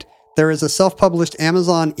 No, wait. There is a self-published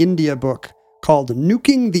Amazon India book called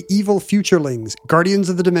Nuking the Evil Futurelings, Guardians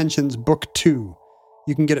of the Dimensions, Book 2.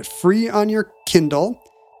 You can get it free on your Kindle.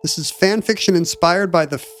 This is fan fiction inspired by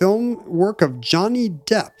the film work of Johnny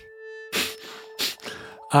Depp.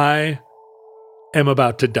 I am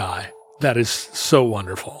about to die. That is so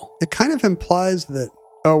wonderful. It kind of implies that,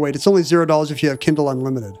 oh wait, it's only $0 if you have Kindle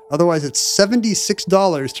Unlimited. Otherwise, it's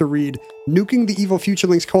 $76 to read Nuking the Evil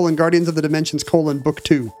Futurelings, Guardians of the Dimensions, Book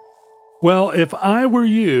 2. Well, if I were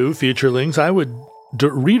you, Futurelings, I would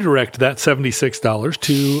redirect that $76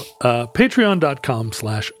 to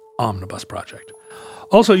patreon.com/Omnibus Project.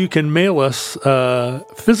 Also, you can mail us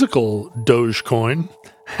physical Dogecoin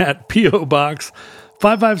at P.O. Box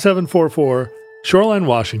 55744, Shoreline,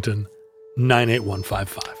 Washington,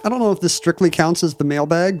 98155. I don't know if this strictly counts as the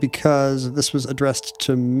mailbag because this was addressed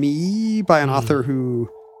to me by an author who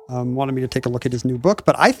wanted me to take a look at his new book.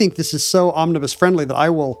 But I think this is so omnibus friendly that I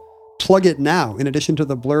will plug it now. In addition to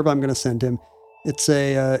the blurb I'm going to send him, it's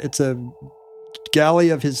a galley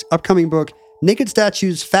of his upcoming book, Naked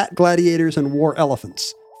Statues, Fat Gladiators, and War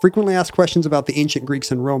Elephants. Frequently asked questions about the ancient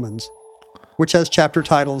Greeks and Romans, which has chapter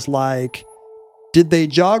titles like, did they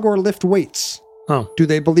jog or lift weights? Oh, Do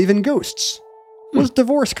they believe in ghosts? Was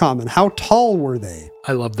divorce common? How tall were they?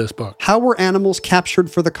 I love this book. How were animals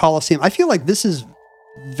captured for the Colosseum? I feel like this is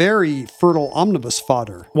very fertile omnibus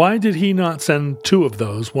fodder. Why did he not send two of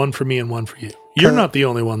those, one for me and one for you? You're not the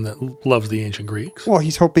only one that loves the ancient Greeks. Well,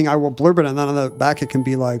 he's hoping I will blurb it, and then on the back it can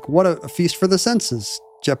be like, what a feast for the senses,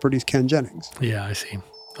 Jeopardy's Ken Jennings. Yeah, I see.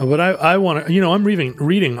 But I want to, I'm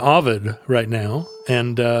reading Ovid right now,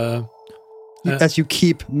 and As you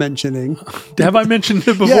keep mentioning. have I mentioned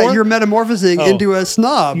it before? Yeah, you're metamorphosing into a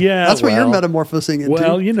snob. Yeah, That's what you're metamorphosing into.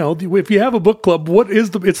 Well, if you have a book club,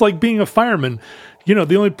 it's like being a fireman. The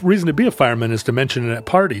only reason to be a fireman is to mention it at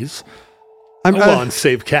parties. And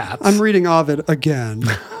save cats. I'm reading Ovid again.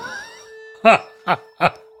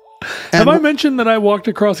 Have I mentioned that I walked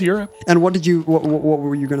across Europe? And what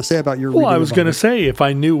were you going to say about your reading? Well, I was going to say if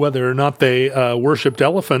I knew whether or not they worshipped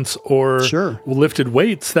elephants or lifted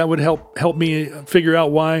weights, that would help me figure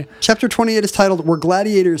out why. Chapter 28 is titled, Were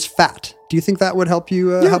Gladiators Fat? Do you think that would help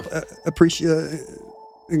you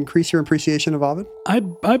increase your appreciation of Ovid?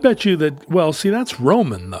 I bet you that, that's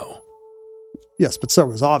Roman, though. Yes, but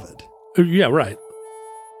so is Ovid. Yeah, right.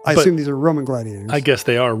 I assume these are Roman gladiators. I guess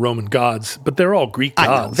they are Roman gods, but they're all Greek gods.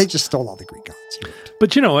 I know, they just stole all the Greek gods.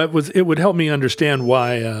 But it would help me understand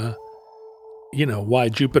why why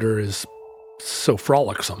Jupiter is so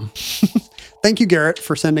frolicsome. Thank you, Garrett,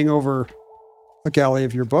 for sending over a galley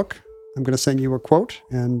of your book. I'm going to send you a quote,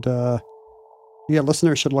 and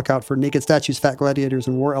listeners should look out for Naked Statues, Fat Gladiators,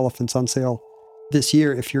 and War Elephants on sale this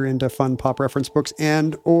year if you're into fun pop reference books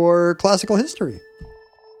and or classical history.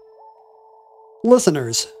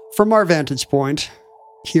 Listeners, from our vantage point,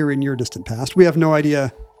 here in your distant past, we have no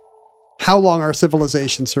idea how long our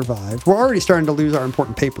civilization survived. We're already starting to lose our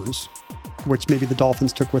important papers, which maybe the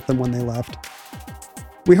dolphins took with them when they left.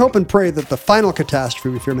 We hope and pray that the final catastrophe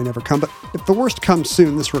we fear may never come, but if the worst comes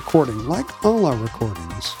soon, this recording, like all our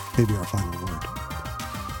recordings, may be our final word.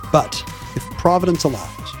 But if Providence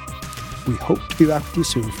allows, we hope to be back with you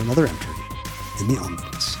soon for another entry in the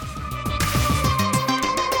Omnibus.